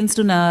explains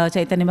to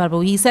Chaitanya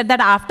Mahaprabhu. He said that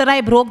after I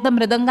broke the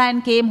mridanga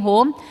and came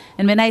home,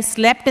 and when I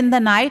slept in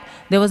the night,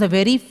 there was a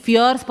very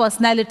fierce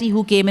personality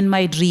who came in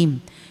my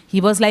dream.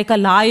 He was like a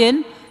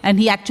lion, and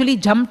he actually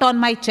jumped on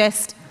my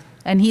chest.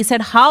 And he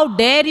said, how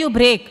dare you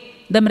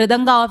break the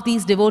mridanga of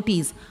these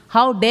devotees?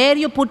 How dare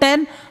you put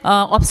an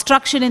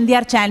obstruction in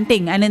their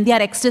chanting and in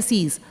their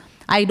ecstasies?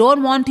 I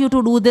don't want you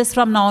to do this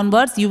from now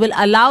onwards. You will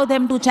allow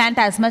them to chant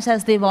as much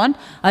as they want.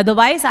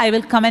 Otherwise, I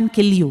will come and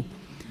kill you.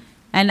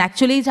 And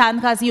actually,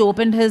 Chand Kazi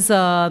opened his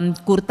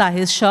kurta,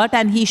 his shirt,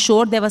 and he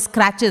showed there were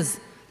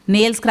scratches,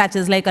 nail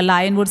scratches, like a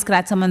lion would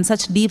scratch someone.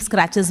 Such deep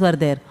scratches were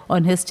there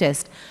on his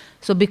chest.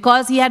 So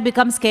because he had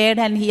become scared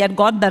and he had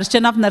got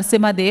darshan of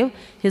Narsimha Dev,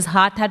 his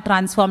heart had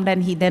transformed,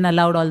 and he then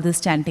allowed all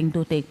this chanting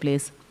to take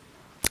place.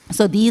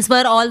 So these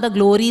were all the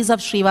glories of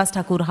Srivas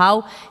Thakur,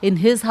 how in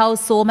his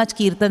house so much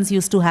kirtans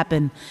used to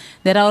happen.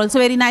 There are also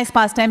very nice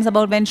pastimes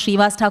about when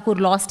Srivas Thakur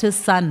lost his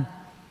son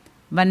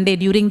one day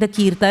during the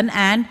kirtan,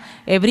 and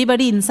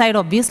everybody inside,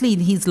 obviously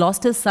he's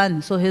lost his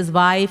son, so his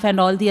wife and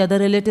all the other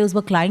relatives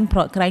were crying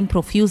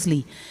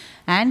profusely.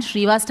 And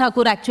Srivas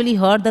Thakur actually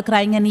heard the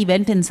crying and he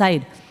went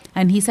inside.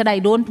 And he said, I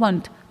don't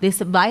want. They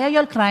said, why are you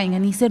all crying?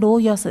 And he said, oh,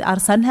 our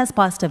son has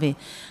passed away.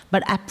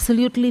 But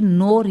absolutely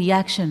no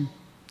reaction.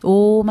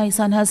 Oh, my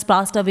son has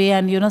passed away,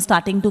 and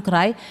starting to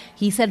cry.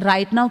 He said,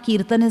 right now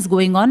Kirtan is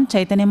going on.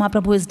 Chaitanya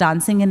Mahaprabhu is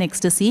dancing in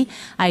ecstasy.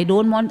 I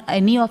don't want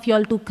any of you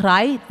all to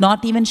cry,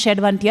 not even shed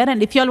one tear.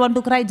 And if you all want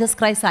to cry, just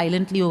cry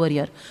silently over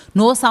here.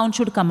 No sound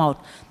should come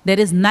out. There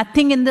is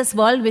nothing in this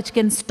world which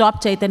can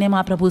stop Chaitanya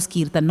Mahaprabhu's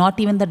Kirtan, not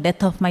even the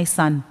death of my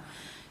son.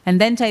 And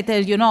then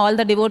Chaitanya, all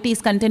the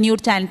devotees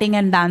continued chanting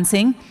and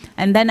dancing.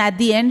 And then at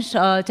the end,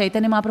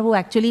 Chaitanya Mahaprabhu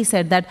actually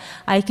said that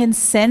I can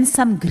sense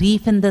some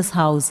grief in this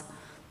house.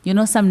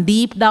 Some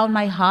deep down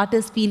my heart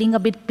is feeling a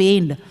bit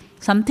pained.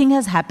 Something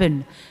has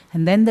happened.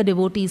 And then the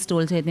devotees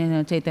told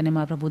Chaitanya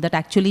Mahaprabhu that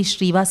actually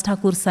Srivas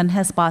Thakur's son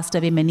has passed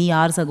away many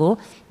hours ago,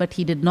 but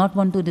he did not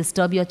want to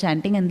disturb your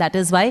chanting, and that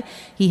is why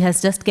he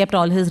has just kept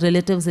all his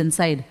relatives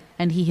inside.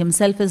 And he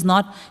himself is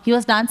not, he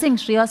was dancing,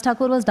 Srivas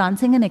Thakur was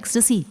dancing in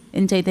ecstasy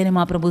in Chaitanya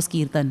Mahaprabhu's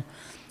Kirtan.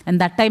 And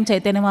that time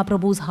Chaitanya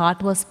Mahaprabhu's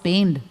heart was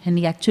pained, and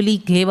he actually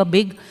gave a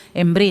big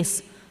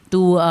embrace to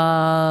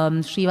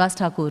Srivas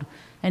Thakur.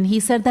 And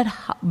he said that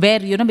where,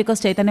 because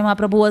Chaitanya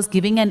Mahaprabhu was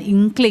giving an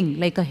inkling,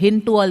 like a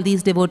hint to all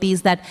these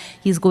devotees that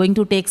he's going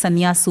to take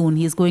sannyas soon,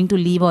 he's going to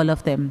leave all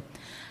of them.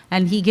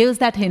 And he gives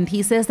that hint.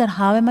 He says that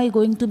how am I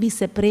going to be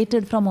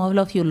separated from all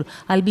of you?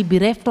 I'll be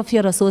bereft of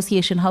your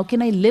association. How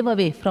can I live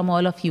away from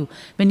all of you?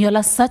 When you all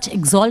are such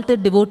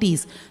exalted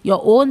devotees, your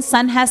own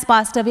son has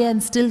passed away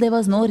and still there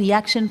was no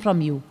reaction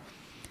from you.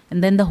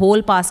 And then the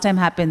whole pastime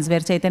happens where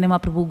Chaitanya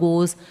Mahaprabhu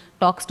goes,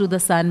 talks to the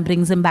son,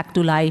 brings him back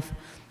to life.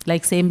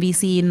 Like same we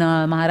see in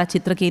Maharaj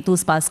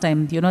Chitraketu's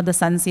pastime. The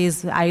son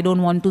says, I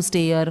don't want to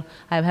stay here.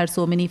 I've had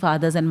so many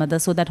fathers and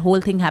mothers. So that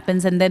whole thing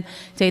happens. And then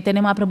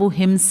Chaitanya Mahaprabhu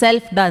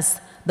himself does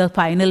the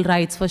final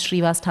rites for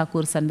Srivas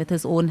Thakur's son with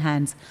his own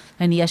hands.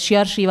 And he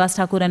assures Srivas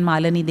Thakur and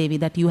Malani Devi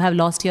that you have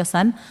lost your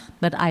son,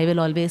 but I will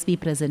always be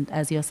present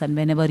as your son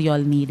whenever you all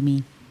need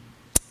me.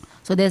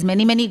 So there's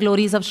many, many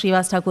glories of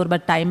Srivas Thakur,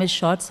 but time is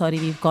short. Sorry,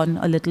 we've gone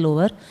a little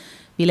over.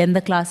 We'll end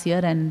the class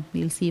here and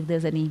we'll see if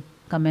there's any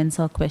comments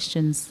or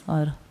questions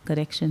or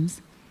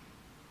corrections.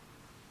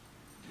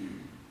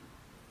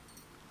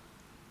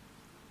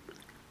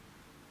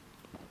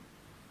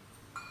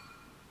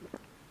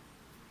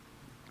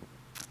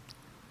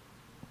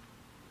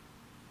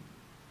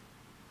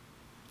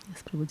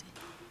 Yes, Prabhuji.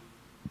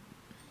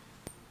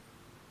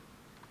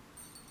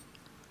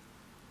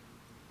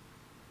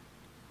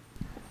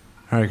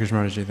 Hare Krishna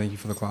Maharaj, thank you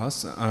for the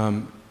class.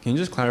 Can you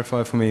just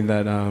clarify for me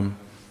that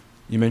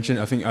you mentioned,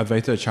 I think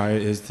Advaita Acharya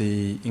is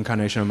the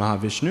incarnation of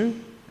Mahavishnu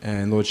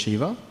and Lord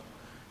Shiva.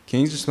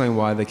 Can you just explain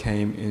why they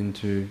came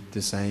into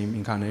the same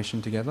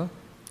incarnation together?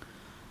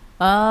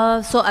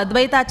 So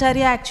Advaita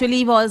Acharya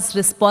actually was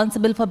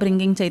responsible for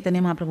bringing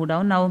Chaitanya Mahaprabhu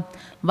down. Now,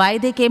 why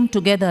they came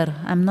together,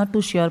 I'm not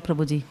too sure,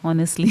 Prabhuji,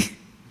 honestly.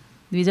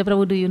 Vijay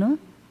Prabhu, do you know?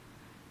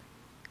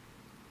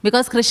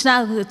 Because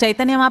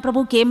Chaitanya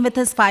Mahaprabhu came with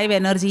his 5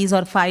 energies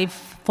or 5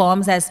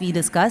 forms as we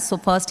discussed. So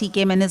first he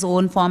came in his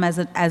own form as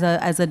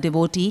a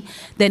devotee.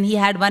 Then he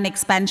had one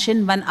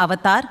expansion, one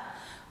avatar,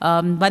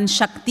 one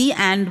Shakti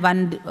and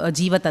one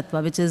Jiva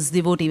Tattva, which is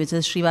devotee, which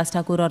is Srivas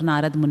Thakur or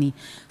Narad Muni.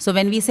 So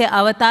when we say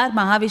avatar,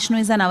 Mahavishnu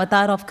is an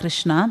avatar of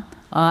Krishna.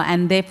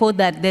 And therefore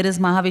that there is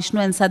Mahavishnu,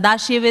 and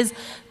Sadashiv is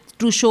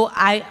to show,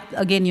 I'll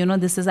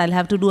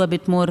have to do a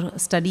bit more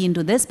study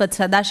into this, but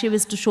Sadashiv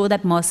is to show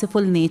that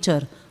merciful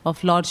nature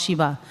of Lord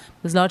Shiva.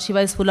 Because Lord Shiva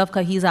is full of,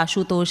 he's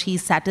Ashutosh, he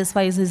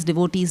satisfies his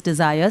devotees'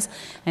 desires.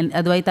 And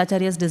Advaita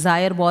Acharya's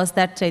desire was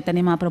that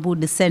Chaitanya Mahaprabhu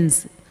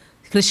descends,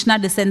 Krishna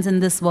descends in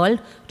this world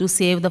to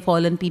save the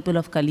fallen people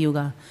of Kali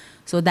Yuga.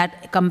 So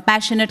that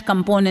compassionate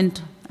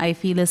component, I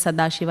feel, is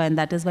Sadashiva, and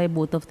that is why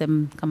both of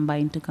them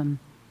combine to come.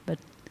 But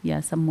yeah,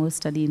 some more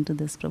study into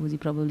this, Prabhuji,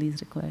 probably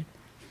is required.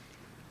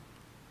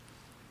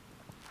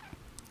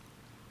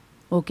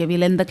 Okay,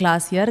 we'll end the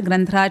class here.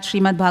 Granthraj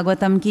Srimad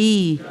Bhagavatam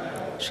ki,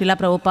 Srila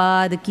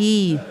Prabhupada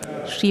ki,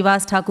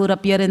 Srivas Thakur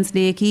Appearance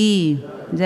Day ki.